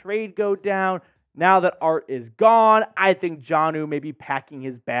that trade go down. Now that Art is gone, I think Jonnu may be packing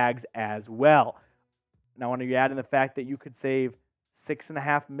his bags as well. Now, when you add in the fact that you could save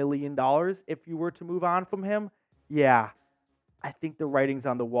 $6.5 million if you were to move on from him, yeah, I think the writing's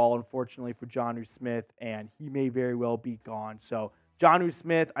on the wall, unfortunately, for Jonnu Smith, and he may very well be gone. So Jonnu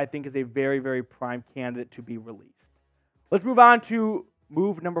Smith, I think, is a very, very prime candidate to be released. Let's move on to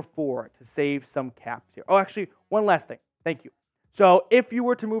move number 4 to save some caps here. Oh, actually, one last thing. Thank you. So if you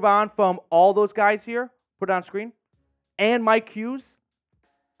were to move on from all those guys here, put it on screen, and Mike Hughes,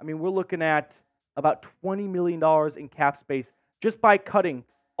 I mean, we're looking at about $20 million in cap space just by cutting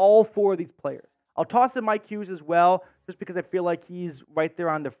all 4 of these players. I'll toss in Mike Hughes as well, just because I feel like he's right there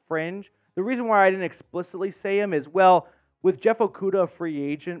on the fringe. The reason why I didn't explicitly say him is, well, with Jeff Okudah a free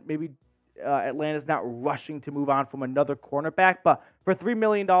agent, maybe Atlanta's not rushing to move on from another cornerback, but for $3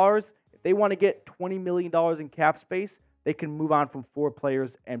 million, if they want to get $20 million in cap space, they can move on from 4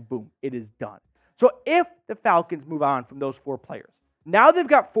 players, and boom, it is done. So if the Falcons move on from those 4 players, now they've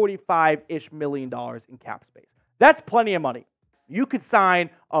got $45-ish million in cap space. That's plenty of money. You could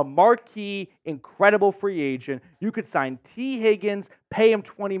sign a marquee, incredible free agent. You could sign T. Higgins, pay him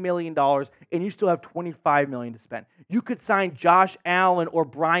 $20 million, and you still have $25 million to spend. You could sign Josh Allen or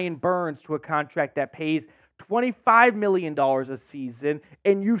Brian Burns to a contract that pays $25 million a season,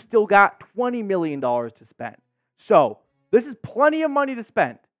 and you've still got $20 million to spend. So this is plenty of money to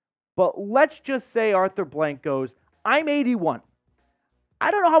spend, But let's just say Arthur Blank goes, I'm 81.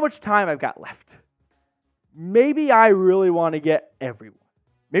 I don't know how much time I've got left. Maybe I really want to get everyone.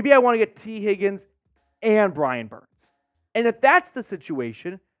 Maybe I want to get T. Higgins and Brian Burns. And if that's the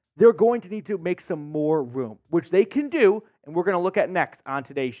situation, they're going to need to make some more room, which they can do, and we're going to look at next on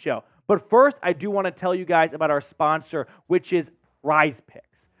today's show. But first, I do want to tell you guys about our sponsor, which is Prize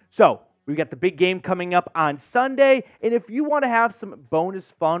Picks. So, we've got the big game coming up on Sunday, and if you want to have some bonus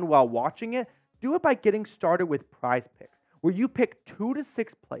fun while watching it, do it by getting started with Prize Picks, where you pick 2 to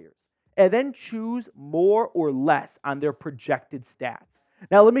 6 players and then choose more or less on their projected stats.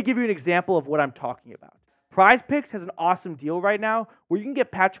 Now, let me give you an example of what I'm talking about. Prize Picks has an awesome deal right now where you can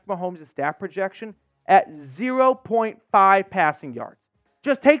get Patrick Mahomes' stat projection at 0.5 passing yards.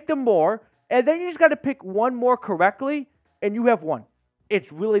 Just take the more, and then you just got to pick one more correctly, and you have won.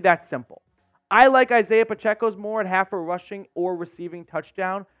 It's really that simple. I like Isaiah Pacheco's more at half a rushing or receiving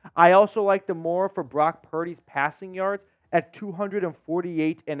touchdown. I also like the more for Brock Purdy's passing yards at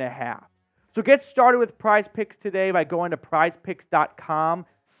 248.5. So get started with Prize Picks today by going to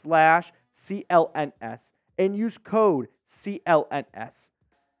prizepicks.com/CLNS and use code CLNS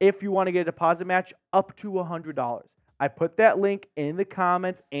if you want to get a deposit match up to $100. I put that link in the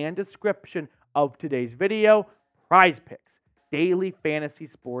comments and description of today's video. Prize Picks, daily fantasy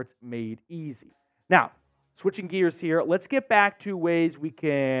sports made easy. Now, switching gears here, let's get back to ways we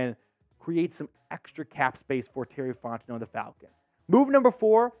can create some extra cap space for Terry Fontenot and the Falcons. Move number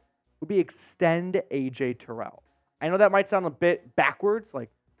 4 would be extend A.J. Terrell. I know that might sound a bit backwards, like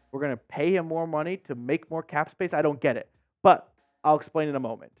we're going to pay him more money to make more cap space. I don't get it, but I'll explain in a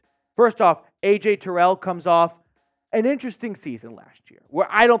moment. First off, A.J. Terrell comes off an interesting season last year, where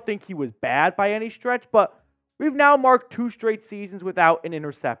I don't think he was bad by any stretch, but we've now marked 2 straight seasons without an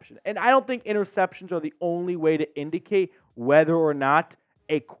interception. And I don't think interceptions are the only way to indicate whether or not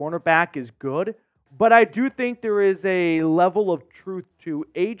a cornerback is good. But I do think there is a level of truth to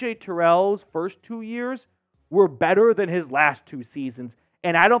A.J. Terrell's first 2 years were better than his last 2 seasons.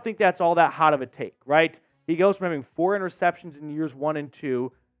 And I don't think that's all that hot of a take, right? He goes from having 4 interceptions in years 1 and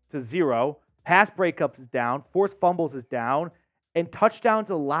 2 to 0. Pass breakups is down. Forced fumbles is down. And touchdowns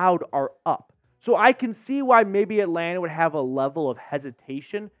allowed are up. So I can see why maybe Atlanta would have a level of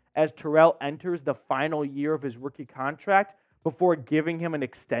hesitation as Terrell enters the final year of his rookie contract before giving him an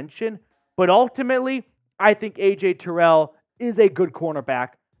extension. But ultimately, I think A.J. Terrell is a good cornerback,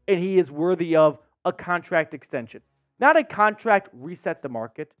 and he is worthy of a contract extension. Not a contract reset the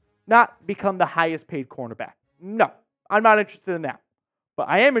market, not become the highest paid cornerback. No, I'm not interested in that. But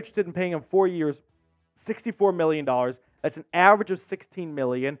I am interested in paying him 4 years, $64 million. That's an average of $16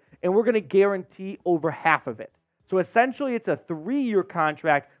 million, and we're going to guarantee over half of it. So essentially, it's a 3-year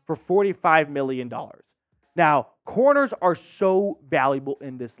contract for $45 million. Now, corners are so valuable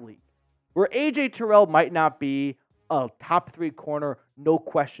in this league. Where A.J. Terrell might not be a top 3 corner, no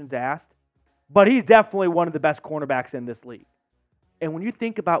questions asked, but he's definitely one of the best cornerbacks in this league. And when you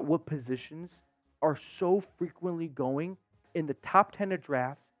think about what positions are so frequently going in the top 10 of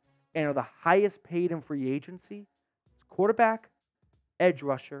drafts and are the highest paid in free agency, it's quarterback, edge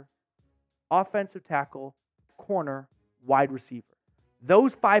rusher, offensive tackle, corner, wide receiver.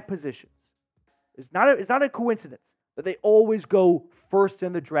 Those 5 positions. It's not a coincidence that they always go first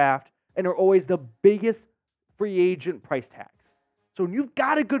in the draft and are always the biggest free agent price tags. So when you've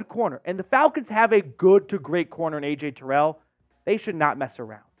got a good corner, and the Falcons have a good to great corner in A.J. Terrell, they should not mess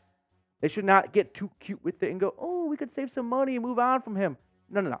around. They should not get too cute with it and go, oh, we could save some money and move on from him.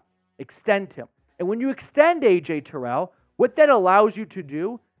 No. Extend him. And when you extend A.J. Terrell, what that allows you to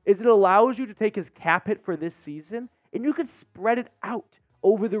do is it allows you to take his cap hit for this season, and you can spread it out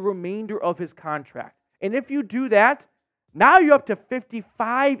over the remainder of his contract. And if you do that, now you're up to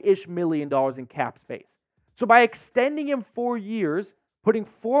 $55-ish million in cap space. So by extending him 4 years, putting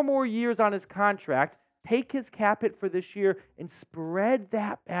 4 more years on his contract, take his cap hit for this year and spread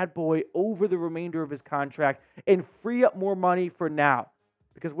that bad boy over the remainder of his contract and free up more money for now.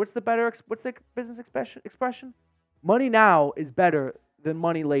 Because what's the business expression? Money now is better than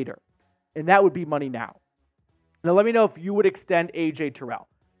money later. And that would be money now. Now let me know if you would extend A.J. Terrell.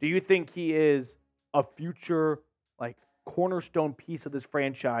 Do you think he is a future cornerstone piece of this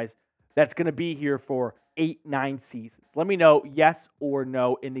franchise that's going to be here for 8-9 seasons? Let me know yes or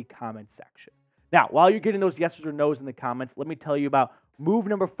no in the comment section. Now, while you're getting those yeses or nos in the comments, let me tell you about move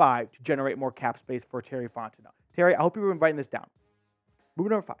number 5 to generate more cap space for Terry Fontenot. Terry, I hope you were writing this down. Move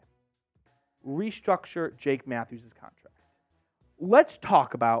number 5. Restructure Jake Matthews' contract. Let's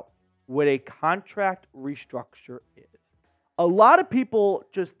talk about what a contract restructure is. A lot of people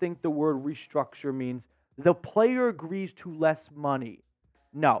just think the word restructure means the player agrees to less money.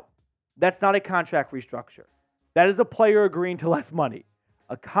 No, That's not a contract restructure. That is a player agreeing to less money.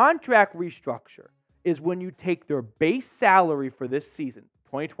 A contract restructure is when you take their base salary for this season,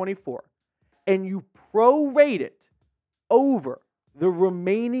 2024, and you prorate it over the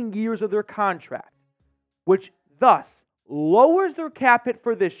remaining years of their contract, which thus lowers their cap hit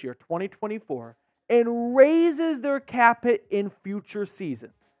for this year, 2024, and raises their cap hit in future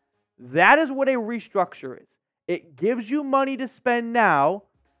seasons. That is what a restructure is. It gives you money to spend now,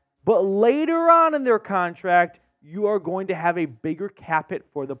 but later on in their contract, you are going to have a bigger cap hit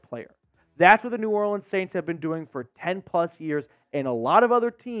for the player. That's what the New Orleans Saints have been doing for 10 plus years, and a lot of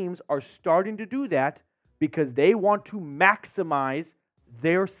other teams are starting to do that because they want to maximize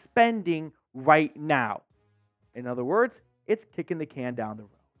their spending right now. In other words, it's kicking the can down the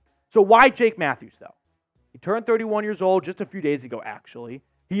road. So why Jake Matthews, though? He turned 31 years old just a few days ago, actually.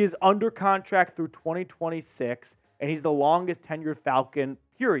 He is under contract through 2026, and he's the longest tenured Falcon,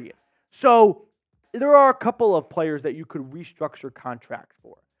 period. So there are a couple of players that you could restructure contracts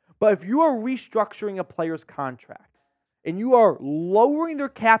for. But if you are restructuring a player's contract and you are lowering their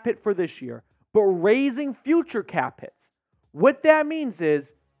cap hit for this year, but raising future cap hits, what that means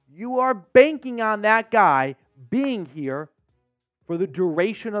is you are banking on that guy being here for the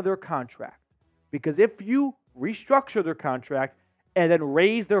duration of their contract. Because if you restructure their contract and then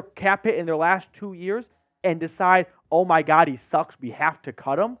raise their cap hit in their last 2 years and decide, oh my God, he sucks, we have to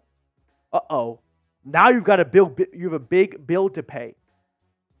cut him, now you've got a bill, you have a big bill to pay.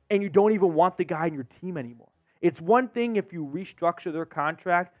 And you don't even want the guy in your team anymore. It's one thing if you restructure their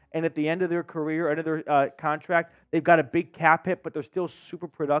contract and at the end of their career, end of their contract, they've got a big cap hit, but they're still super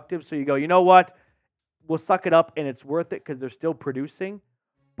productive. So you go, you know what? We'll suck it up and it's worth it because they're still producing.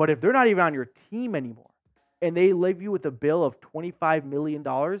 But if they're not even on your team anymore and they leave you with a bill of $25 million,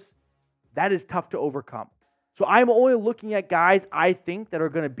 that is tough to overcome. So I'm only looking at guys I think that are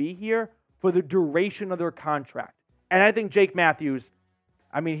going to be here for the duration of their contract. And I think Jake Matthews,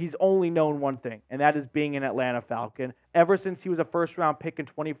 he's only known one thing, and that is being an Atlanta Falcon. Ever since he was a first-round pick in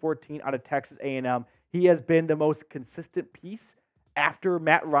 2014 out of Texas A&M, he has been the most consistent piece after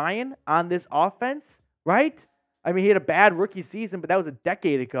Matt Ryan on this offense, right? He had a bad rookie season, but that was a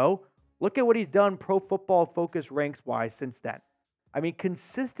decade ago. Look at what he's done Pro Football Focus ranks-wise since then.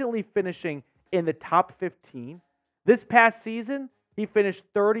 Consistently finishing in the top 15. This past season, he finished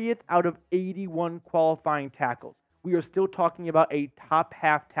 30th out of 81 qualifying tackles. We are still talking about a top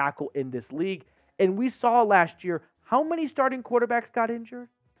half tackle in this league. And we saw last year how many starting quarterbacks got injured?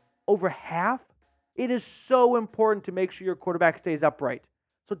 Over half. It is so important to make sure your quarterback stays upright.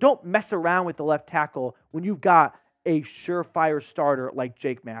 So don't mess around with the left tackle when you've got a surefire starter like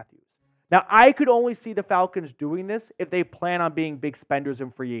Jake Matthews. Now, I could only see the Falcons doing this if they plan on being big spenders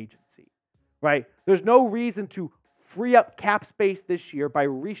in free agency, right? There's no reason to free up cap space this year by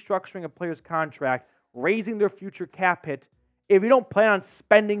restructuring a player's contract, raising their future cap hit, if you don't plan on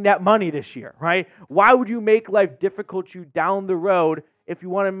spending that money this year, right? Why would you make life difficult you down the road if you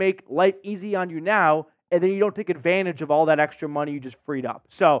want to make life easy on you now, and then you don't take advantage of all that extra money you just freed up?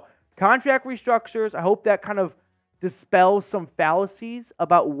 So contract restructures, I hope that kind of dispels some fallacies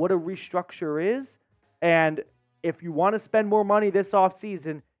about what a restructure is. And if you want to spend more money this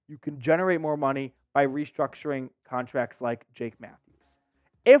offseason, you can generate more money by restructuring contracts like Jake Matthews.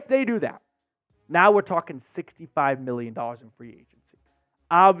 If they do that, now we're talking $65 million in free agency.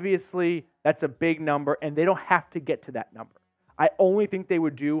 Obviously, that's a big number, and they don't have to get to that number. I only think they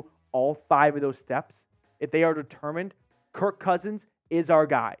would do all 5 of those steps if they are determined Kirk Cousins is our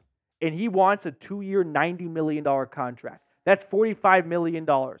guy, and he wants a 2-year, $90 million contract. That's $45 million.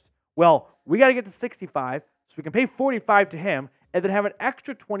 Well, we got to get to 65 so we can pay 45 to him and then have an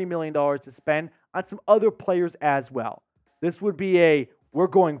extra $20 million to spend on some other players as well. This would be we're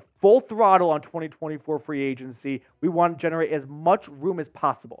going full throttle on 2024 free agency. We want to generate as much room as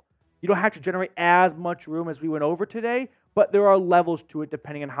possible. You don't have to generate as much room as we went over today, but there are levels to it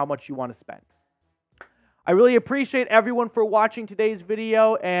depending on how much you want to spend. I really appreciate everyone for watching today's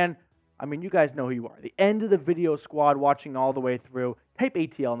video, and you guys know who you are. The end of the video squad watching all the way through. Type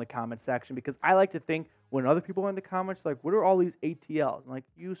ATL in the comment section because I like to think when other people are in the comments, like, what are all these ATLs? I'm like,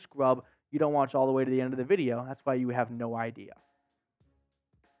 you scrub, you don't watch all the way to the end of the video. That's why you have no idea.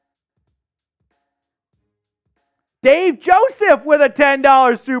 Dave Joseph with a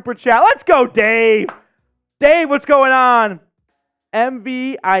 $10 super chat. Let's go, Dave. Dave, what's going on?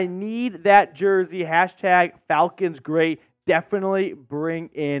 MV, I need that jersey. Hashtag Falcons great. Definitely bring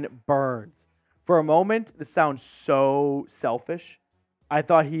in Burns. For a moment, this sounds so selfish. I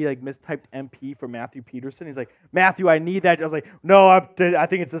thought he mistyped MP for Matthew Peterson. He's like, Matthew, I need that. I was like, no, I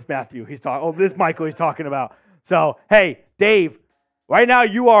think it's this Matthew. This Michael he's talking about. So, hey, Dave, Right now,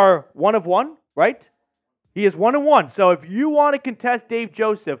 you are 1 of 1, right? He is 1 of 1. So if you want to contest Dave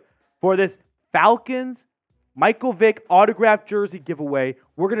Joseph for this Falcons Michael Vick autographed jersey giveaway,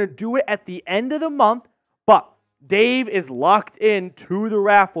 we're going to do it at the end of the month, but Dave is locked in to the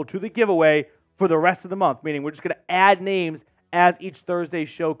raffle, to the giveaway for the rest of the month, meaning we're just going to add names as each Thursday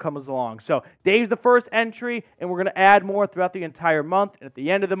show comes along. So Dave's the first entry, and we're going to add more throughout the entire month. And at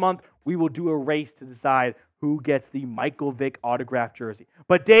the end of the month, we will do a race to decide who gets the Michael Vick autographed jersey.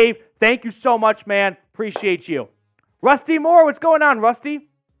 But Dave, thank you so much, man. Appreciate you. Rusty Moore, what's going on, Rusty?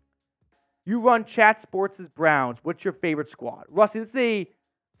 You run Chat Sports' Browns. What's your favorite squad? Rusty, this is a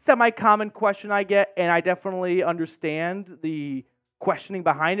semi-common question I get, and I definitely understand the questioning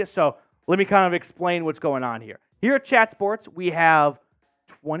behind it. So let me kind of explain what's going on here. Here at Chat Sports, we have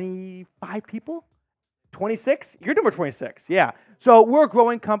 25 people? 26? You're number 26, yeah. So we're a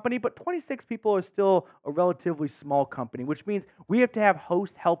growing company, but 26 people are still a relatively small company, which means we have to have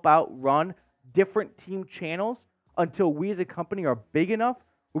hosts help out run different team channels until we as a company are big enough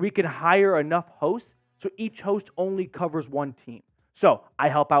where we can hire enough hosts so each host only covers one team. So I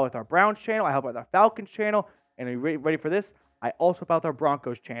help out with our Browns channel, I help out with our Falcons channel, and are you ready for this? I also help out with our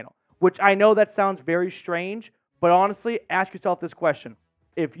Broncos channel, which I know that sounds very strange, but honestly, ask yourself this question.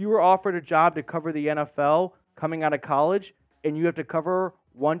 If you were offered a job to cover the NFL coming out of college and you have to cover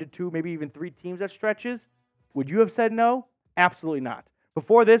 1 to 2, maybe even 3 teams at stretches, would you have said no? Absolutely not.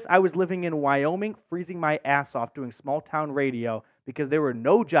 Before this, I was living in Wyoming, freezing my ass off doing small town radio because there were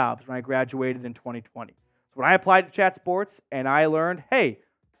no jobs when I graduated in 2020. So when I applied to Chat Sports and I learned, hey,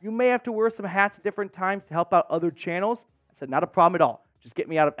 you may have to wear some hats at different times to help out other channels, I said, not a problem at all. Just get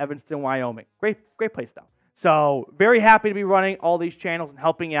me out of Evanston, Wyoming. Great place though. So very happy to be running all these channels and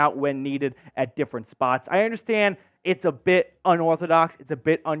helping out when needed at different spots. I understand it's a bit unorthodox, it's a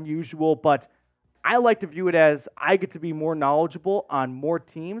bit unusual, but I like to view it as I get to be more knowledgeable on more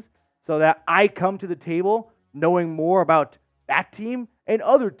teams so that I come to the table knowing more about that team and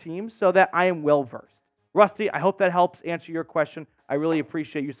other teams so that I am well-versed. Rusty, I hope that helps answer your question. I really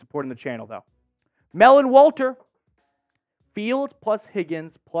appreciate you supporting the channel, though. Melon Walter, Fields plus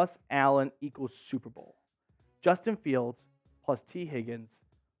Higgins plus Allen equals Super Bowl. Justin Fields plus T. Higgins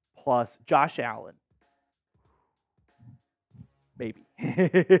plus Josh Allen. Maybe.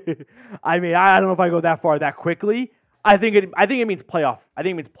 I mean, I don't know if I go that far that quickly. I think it means playoff. I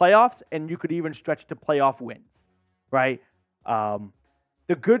think it means playoffs, and you could even stretch to playoff wins, right?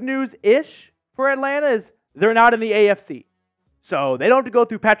 The good news-ish for Atlanta is they're not in the AFC. So they don't have to go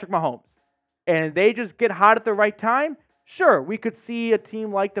through Patrick Mahomes. And they just get hot at the right time. Sure, we could see a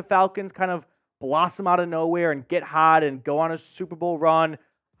team like the Falcons kind of blossom out of nowhere and get hot and go on a Super Bowl run.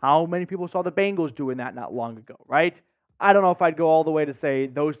 How many people saw the Bengals doing that not long ago, right? I don't know if I'd go all the way to say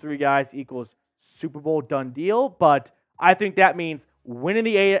those 3 guys equals Super Bowl done deal, but I think that means winning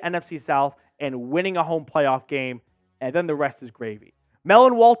the NFC South and winning a home playoff game, and then the rest is gravy.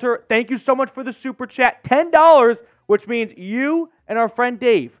 Melon Walter, thank you so much for the super chat. $10, which means you and our friend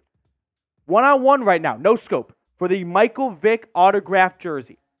Dave, one-on-one right now, no scope, for the Michael Vick autographed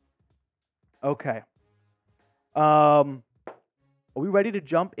jersey. Okay. Are we ready to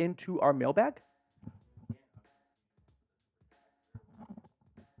jump into our mailbag?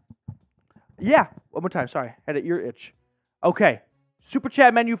 Yeah. One more time. Sorry. Had an ear itch. Okay. Super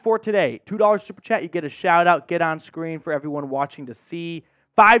chat menu for today. $2 super chat. You get a shout out. Get on screen for everyone watching to see.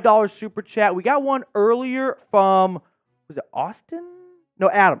 $5 super chat. We got one earlier from, was it Austin? No,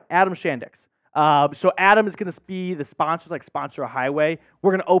 Adam. Adam Shandex. So Adam is going to be the sponsors, like Sponsor a Highway.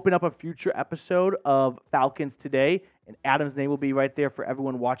 We're going to open up a future episode of Falcons Today, and Adam's name will be right there for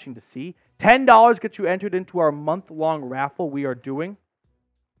everyone watching to see. $10 gets you entered into our month-long raffle we are doing.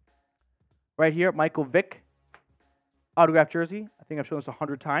 Right here, Michael Vick autographed jersey. I think I've shown this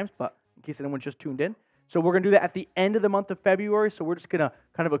 100 times, but in case anyone just tuned in. So we're going to do that at the end of the month of February. So we're just going to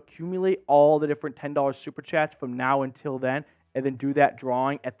kind of accumulate all the different $10 super chats from now until then, and then do that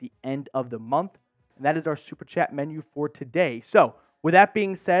drawing at the end of the month. And that is our super chat menu for today. So with that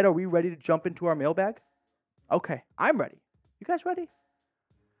being said, are we ready to jump into our mailbag? Okay, I'm ready. You guys ready?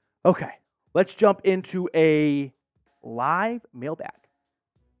 Okay, let's jump into a live mailbag.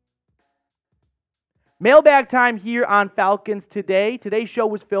 Mailbag time here on Falcons Today. Today's show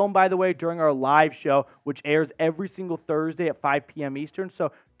was filmed, by the way, during our live show, which airs every single Thursday at 5 p.m. Eastern.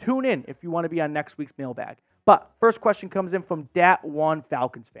 So tune in if you want to be on next week's mailbag. But first question comes in from Dat1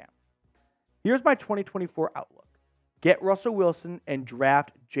 Falcons fan. Here's my 2024 outlook. Get Russell Wilson and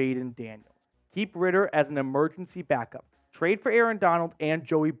draft Jaden Daniels. Keep Ritter as an emergency backup. Trade for Aaron Donald and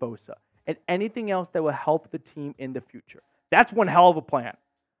Joey Bosa. And anything else that will help the team in the future. That's one hell of a plan.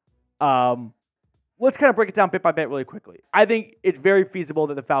 let's kind of break it down bit by bit really quickly. I think it's very feasible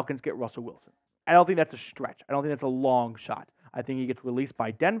that the Falcons get Russell Wilson. I don't think that's a stretch. I don't think that's a long shot. I think he gets released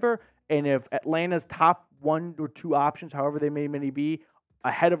by Denver, and if Atlanta's top 1 or 2 options, however they may be,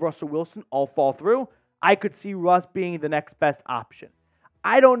 ahead of Russell Wilson, all fall through, I could see Russ being the next best option.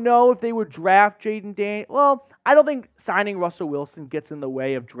 I don't know if they would draft Jaden Daniels. Well, I don't think signing Russell Wilson gets in the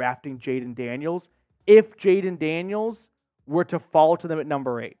way of drafting Jaden Daniels if Jaden Daniels were to fall to them at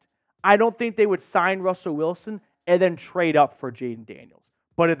number 8. I don't think they would sign Russell Wilson and then trade up for Jaden Daniels.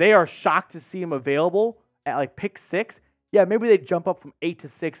 But if they are shocked to see him available at like pick 6, yeah, maybe they jump up from 8 to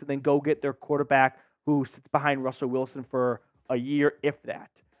 6 and then go get their quarterback who sits behind Russell Wilson for a year, if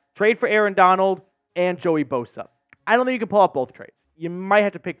that. Trade for Aaron Donald and Joey Bosa. I don't think you can pull out both trades. You might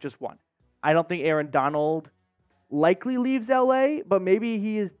have to pick just one. I don't think Aaron Donald likely leaves LA, but maybe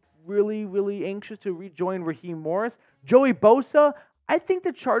he is really, really anxious to rejoin Raheem Morris. Joey Bosa, I think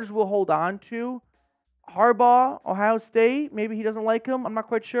the Chargers will hold on to. Harbaugh, Ohio State, maybe he doesn't like him. I'm not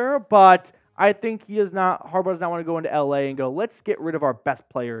quite sure, but I think Harbaugh does not want to go into LA and go, let's get rid of our best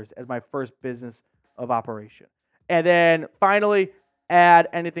players as my first business of operation. And then finally, add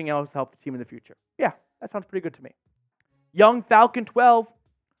anything else to help the team in the future. Yeah, that sounds pretty good to me. Young Falcon 12.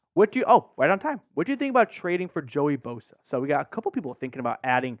 Right on time. What do you think about trading for Joey Bosa? So we got a couple people thinking about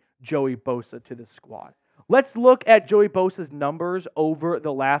adding Joey Bosa to the squad. Let's look at Joey Bosa's numbers over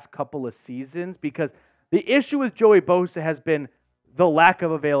the last couple of seasons, because the issue with Joey Bosa has been the lack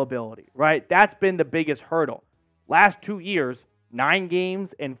of availability, right? That's been the biggest hurdle. Last 2 years, 9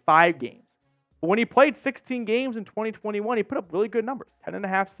 games and 5 games. But when he played 16 games in 2021, he put up really good numbers.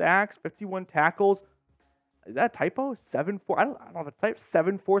 10.5 sacks, 51 tackles. Is that a typo? 7 know the type.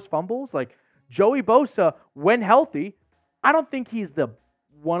 7 forced fumbles. Like, Joey Bosa, when healthy, I don't think he's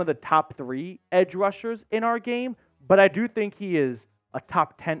one of the top 3 edge rushers in our game, but I do think he is a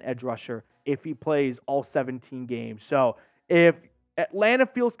top 10 edge rusher if he plays all 17 games. So if Atlanta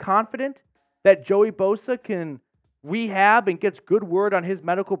feels confident that Joey Bosa can rehab and gets good word on his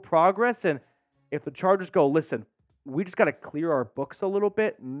medical progress, and if the Chargers go, listen, we just got to clear our books a little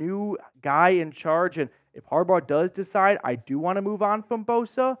bit, new guy in charge, and if Harbaugh does decide, I do want to move on from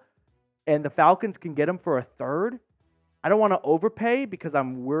Bosa, and the Falcons can get him for a third, I don't want to overpay because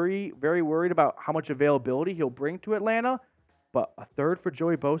I'm very worried about how much availability he'll bring to Atlanta, but a third for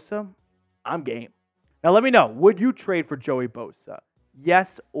Joey Bosa, I'm game. Now let me know, would you trade for Joey Bosa?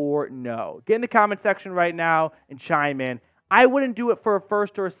 Yes or no? Get in the comment section right now and chime in. I wouldn't do it for a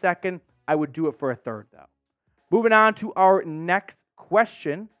first or a second. I would do it for a third, though. Moving on to our next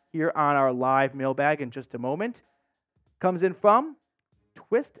question here on our live mailbag in just a moment. Comes in from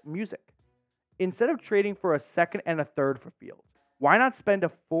Twist Music. Instead of trading for a second and a third for Fields, why not spend a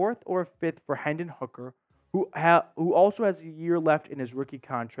fourth or a fifth for Hendon Hooker, who also has a year left in his rookie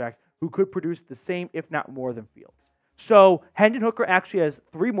contract, who could produce the same, if not more, than Fields? So Hendon Hooker actually has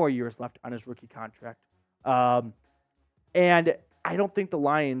 3 more years left on his rookie contract. And I don't think the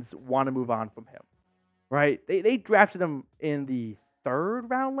Lions want to move on from him, right? They drafted him in the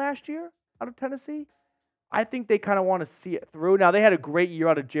 3rd round last year out of Tennessee. I think they kind of want to see it through. Now, they had a great year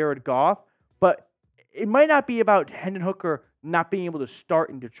out of Jared Goff, but it might not be about Hendon Hooker not being able to start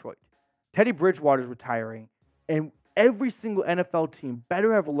in Detroit. Teddy Bridgewater is retiring, and every single NFL team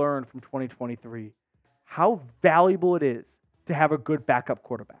better have learned from 2023 how valuable it is to have a good backup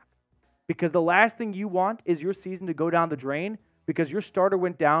quarterback. Because the last thing you want is your season to go down the drain because your starter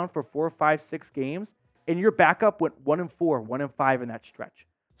went down for 4, 5, 6 games, and your backup went 1-4, 1-5 in that stretch.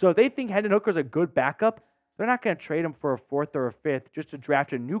 So if they think Hendon Hooker's a good backup, they're not going to trade him for a 4th or a 5th just to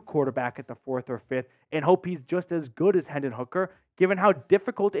draft a new quarterback at the 4th or 5th and hope he's just as good as Hendon Hooker, given how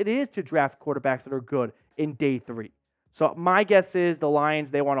difficult it is to draft quarterbacks that are good in day 3. So my guess is the Lions,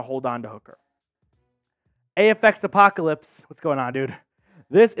 they want to hold on to Hooker. AFX Apocalypse. What's going on, dude?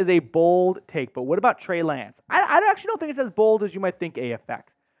 This is a bold take, but what about Trey Lance? I actually don't think it's as bold as you might think, AFX.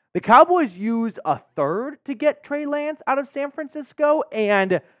 The Cowboys used a third to get Trey Lance out of San Francisco,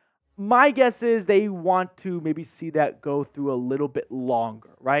 and my guess is they want to maybe see that go through a little bit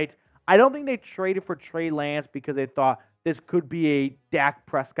longer, right? I don't think they traded for Trey Lance because they thought this could be a Dak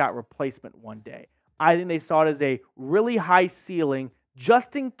Prescott replacement one day. I think they saw it as a really high ceiling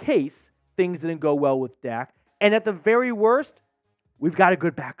just in case things didn't go well with Dak. And at the very worst, we've got a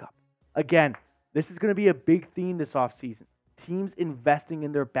good backup. Again, this is going to be a big theme this offseason. Teams investing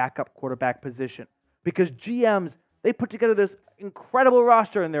in their backup quarterback position because GMs, they put together this incredible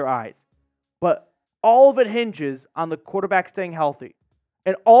roster in their eyes, but all of it hinges on the quarterback staying healthy.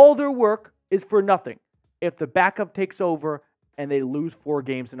 And all their work is for nothing if the backup takes over and they lose 4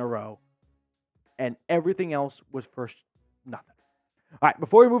 games in a row and everything else was for nothing. All right,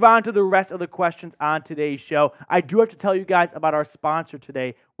 before we move on to the rest of the questions on today's show, I do have to tell you guys about our sponsor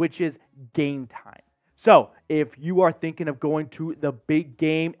today, which is Game Time. So, if you are thinking of going to the big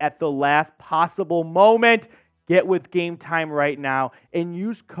game at the last possible moment, get with Game Time right now and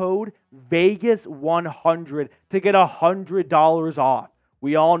use code Vegas100 to get $100 off.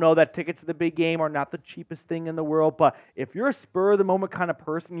 We all know that tickets to the big game are not the cheapest thing in the world, but if you're a spur-of-the-moment kind of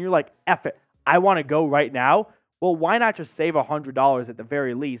person, you're like, F it, I want to go right now, well, why not just save $100 at the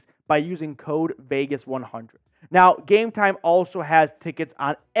very least by using code Vegas100? Now, Game Time also has tickets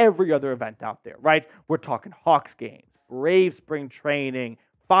on every other event out there, right? We're talking Hawks games, Braves spring training,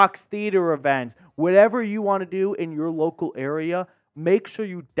 Fox Theater events, whatever you want to do in your local area, make sure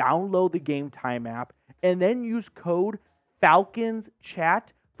you download the Game Time app and then use code Falcons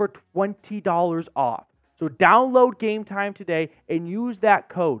Chat for $20 off. So download Game Time today and use that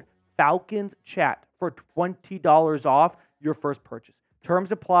code Falcons Chat for $20 off your first purchase.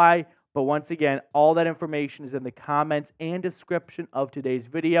 Terms apply, but once again, all that information is in the comments and description of today's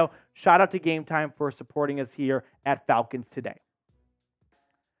video. Shout out to Game Time for supporting us here at Falcons Today.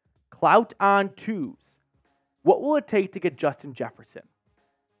 Clout on twos. What will it take to get Justin Jefferson?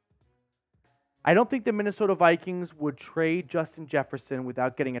 I don't think the Minnesota Vikings would trade Justin Jefferson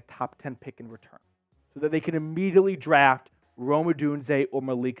without getting a top 10 pick in return so that they can immediately draft Rome Odunze or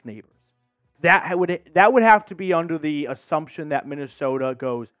Malik Nabers. That would have to be under the assumption that Minnesota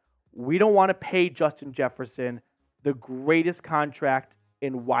goes, we don't want to pay Justin Jefferson the greatest contract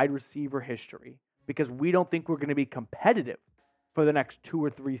in wide receiver history because we don't think we're going to be competitive for the next 2 or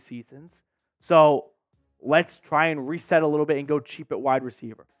 3 seasons. So let's try and reset a little bit and go cheap at wide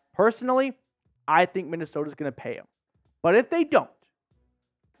receiver. Personally, I think Minnesota's going to pay him. But if they don't,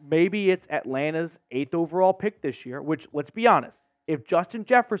 maybe it's Atlanta's 8th overall pick this year, which, let's be honest, if Justin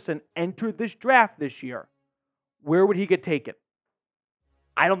Jefferson entered this draft this year, where would he get taken?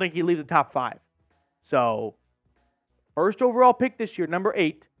 I don't think he'd leave the top 5. So, first overall pick this year, number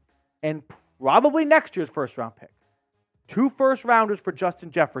 8, and probably next year's first round pick. 2 first rounders for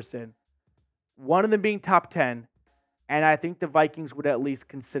Justin Jefferson, one of them being top 10, and I think the Vikings would at least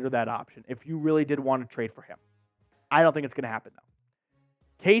consider that option if you really did want to trade for him. I don't think it's going to happen,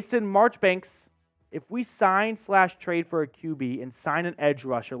 though. Kaysen Marchbanks, if we sign/trade for a QB and sign an edge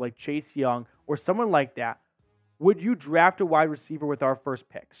rusher like Chase Young or someone like that, would you draft a wide receiver with our first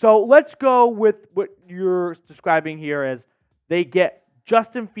pick? So let's go with what you're describing here as they get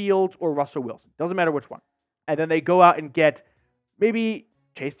Justin Fields or Russell Wilson. Doesn't matter which one. And then they go out and get maybe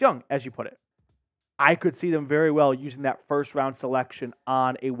Chase Young, as you put it. I could see them very well using that first-round selection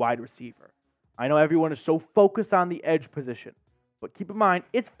on a wide receiver. I know everyone is so focused on the edge position, but keep in mind,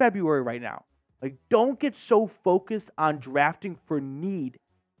 it's February right now. Like, don't get so focused on drafting for need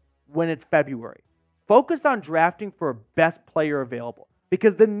when it's February. Focus on drafting for best player available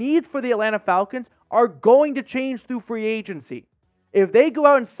because the needs for the Atlanta Falcons are going to change through free agency. If they go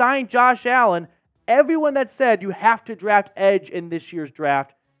out and sign Josh Allen, everyone that said you have to draft edge in this year's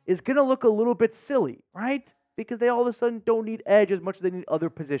draft is going to look a little bit silly, right? Because they all of a sudden don't need edge as much as they need other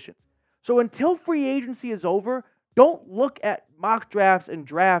positions. So until free agency is over, don't look at mock drafts and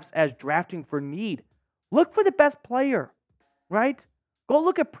drafts as drafting for need. Look for the best player, right? Go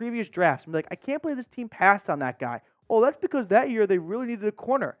look at previous drafts and be like, I can't believe this team passed on that guy. Oh, that's because that year they really needed a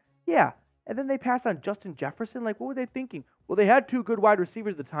corner. Yeah, and then they passed on Justin Jefferson. Like, what were they thinking? Well, they had 2 good wide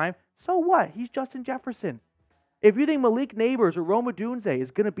receivers at the time. So what? He's Justin Jefferson. If you think Malik Nabers or Rome Odunze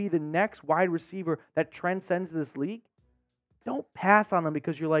is going to be the next wide receiver that transcends this league, don't pass on them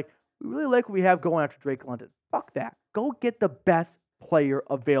because you're like, we really like what we have going after Drake London. Fuck that. Go get the best player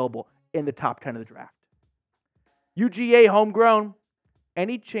available in the top 10 of the draft. UGA homegrown.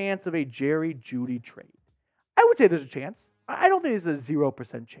 Any chance of a Jerry Jeudy trade? I would say there's a chance. I don't think there's a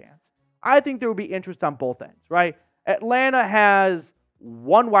 0% chance. I think there would be interest on both ends, right? Atlanta has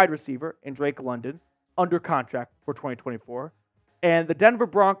 1 wide receiver in Drake London under contract for 2024. And the Denver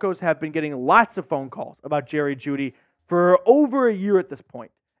Broncos have been getting lots of phone calls about Jerry Jeudy for over a year at this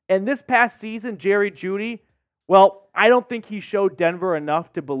point. And this past season, Jerry Jeudy, well, I don't think he showed Denver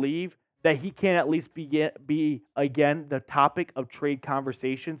enough to believe that he can at least be again, the topic of trade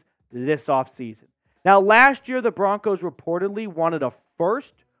conversations this offseason. Now, last year, the Broncos reportedly wanted a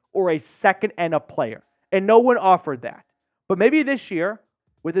first or a second and a player, and no one offered that. But maybe this year,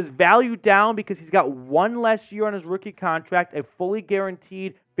 with his value down because he's got 1 less year on his rookie contract, a fully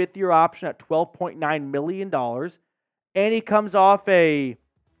guaranteed 5th-year option at $12.9 million, and he comes off a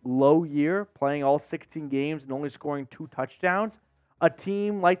low year, playing all 16 games and only scoring 2 touchdowns, a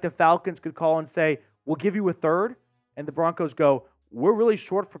team like the Falcons could call and say, we'll give you a third, and the Broncos go, we're really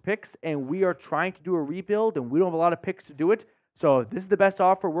short for picks, and we are trying to do a rebuild, and we don't have a lot of picks to do it, So if this is the best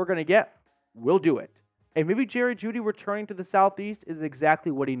offer we're going to get, we'll do it. And maybe Jerry Jeudy returning to the Southeast is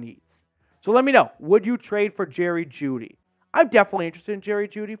exactly what he needs. So let me know, would you trade for Jerry Jeudy? I'm definitely interested in Jerry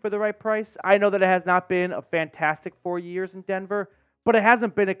Jeudy for the right price. I know that it has not been a fantastic 4 years in Denver, but it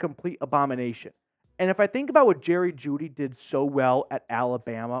hasn't been a complete abomination. And if I think about what Jerry Jeudy did so well at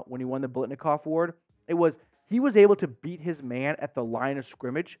Alabama when he won the Blitnikoff Award, it was he was able to beat his man at the line of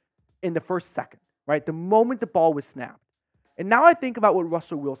scrimmage in the first second, right? The moment the ball was snapped. And now I think about what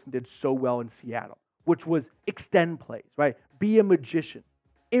Russell Wilson did so well in Seattle, which was extend plays, right? Be a magician,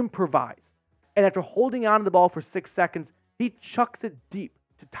 improvise. And after holding on to the ball for 6 seconds, he chucks it deep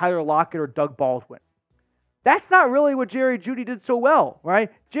to Tyler Lockett or Doug Baldwin. That's not really what Jerry Jeudy did so well,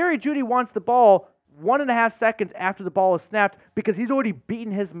 right? Jerry Jeudy wants the ball 1.5 seconds after the ball is snapped because he's already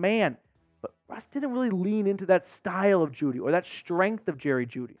beaten his man. But Russ didn't really lean into that style of Jeudy or that strength of Jerry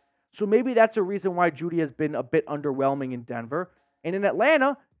Jeudy. So maybe that's a reason why Jeudy has been a bit underwhelming in Denver. And in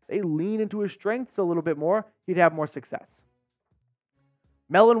Atlanta, they lean into his strengths a little bit more. He'd have more success.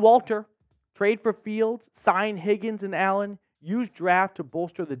 Mellon Walter, trade for Fields, sign Higgins and Allen, use draft to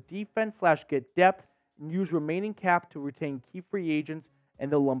bolster the defense / get depth, and use remaining cap to retain key free agents, and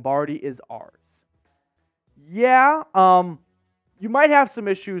the Lombardi is ours. Yeah, you might have some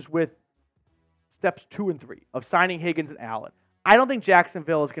issues with steps 2 and 3 of signing Higgins and Allen. I don't think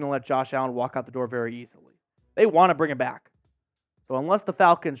Jacksonville is going to let Josh Allen walk out the door very easily. They want to bring him back. So unless the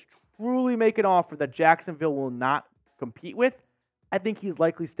Falcons truly make an offer that Jacksonville will not compete with, I think he's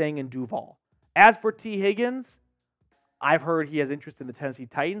likely staying in Duval. As for T. Higgins, I've heard he has interest in the Tennessee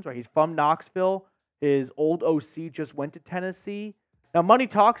Titans, right? He's from Knoxville. His old OC just went to Tennessee. Now, money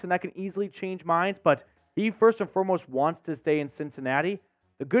talks, and that can easily change minds, but he first and foremost wants to stay in Cincinnati.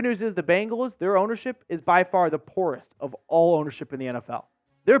 The good news is the Bengals, their ownership is by far the poorest of all ownership in the NFL.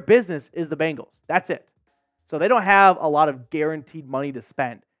 Their business is the Bengals. That's it. So they don't have a lot of guaranteed money to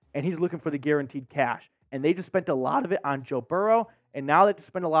spend, and he's looking for the guaranteed cash. And they just spent a lot of it on Joe Burrow, and now they have to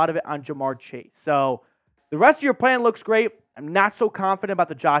spend a lot of it on Jamar Chase. So the rest of your plan looks great. I'm not so confident about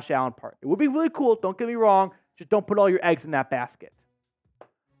the Josh Allen part. It would be really cool, don't get me wrong. Just don't put all your eggs in that basket.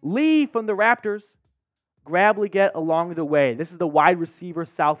 Lee from the Raptors, grab Leggett along the way. This is the wide receiver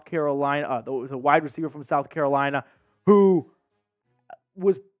South Carolina, the wide receiver from South Carolina who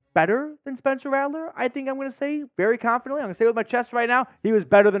was better than Spencer Rattler. I think I'm going to say very confidently. I'm going to say it with my chest right now. He was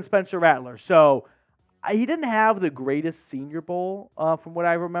better than Spencer Rattler. So he didn't have the greatest Senior Bowl from what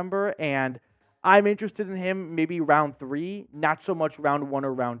I remember, and I'm interested in him maybe round 3, not so much round 1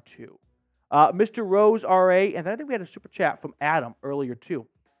 or round 2. Mr. Rose, RA, and then I think we had a super chat from Adam earlier too.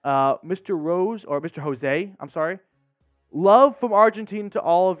 Mr. Rose, or Mr. Jose, I'm sorry. Love from Argentina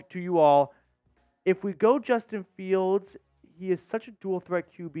to you all. If we go Justin Fields, he is such a dual threat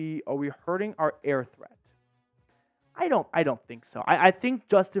QB. Are we hurting our air threat? I don't think so. I think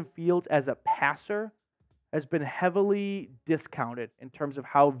Justin Fields as a passer has been heavily discounted in terms of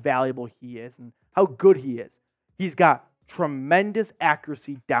how valuable he is and how good he is. He's got tremendous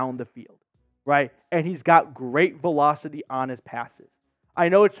accuracy down the field, right? And he's got great velocity on his passes. I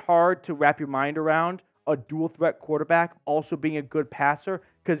know it's hard to wrap your mind around a dual threat quarterback also being a good passer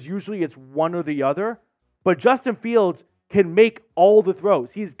because usually it's one or the other. But Justin Fields can make all the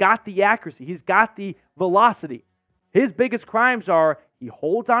throws. He's got the accuracy. He's got the velocity. His biggest crimes are he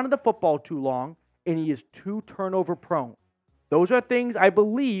holds onto the football too long and he is too turnover prone. Those are things I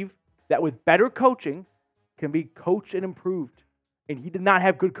believe that with better coaching can be coached and improved. And he did not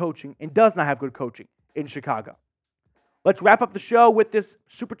have good coaching and does not have good coaching in Chicago. Let's wrap up the show with this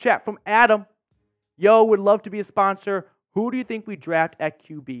super chat from Adam. Yo, would love to be a sponsor. Who do you think we draft at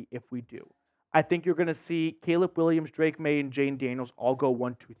QB if we do? I think you're going to see Caleb Williams, Drake May, and Jane Daniels all go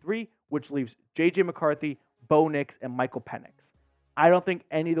 1, 2, 3, which leaves J.J. McCarthy, Bo Nix, and Michael Penix. I don't think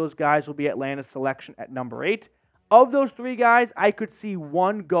any of those guys will be Atlanta's selection at number 8. Of those 3 guys, I could see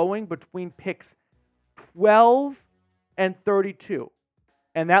one going between picks 12 and 32.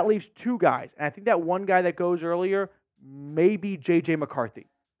 And that leaves 2 guys. And I think that one guy that goes earlier may be J.J. McCarthy,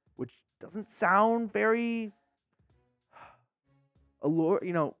 which doesn't sound very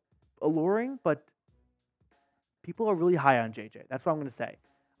alluring, but people are really high on J.J. That's what I'm going to say.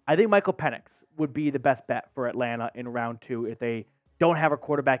 I think Michael Penix would be the best bet for Atlanta in round 2 if they don't have a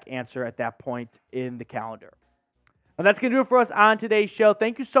quarterback answer at that point in the calendar. And that's going to do it for us on today's show.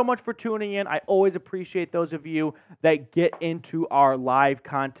 Thank you so much for tuning in. I always appreciate those of you that get into our live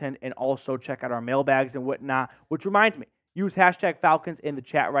content and also check out our mailbags and whatnot, which reminds me, use hashtag Falcons in the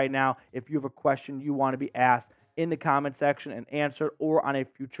chat right now if you have a question you want to be asked in the comment section and answered or on a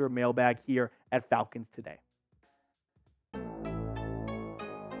future mailbag here at Falcons Today.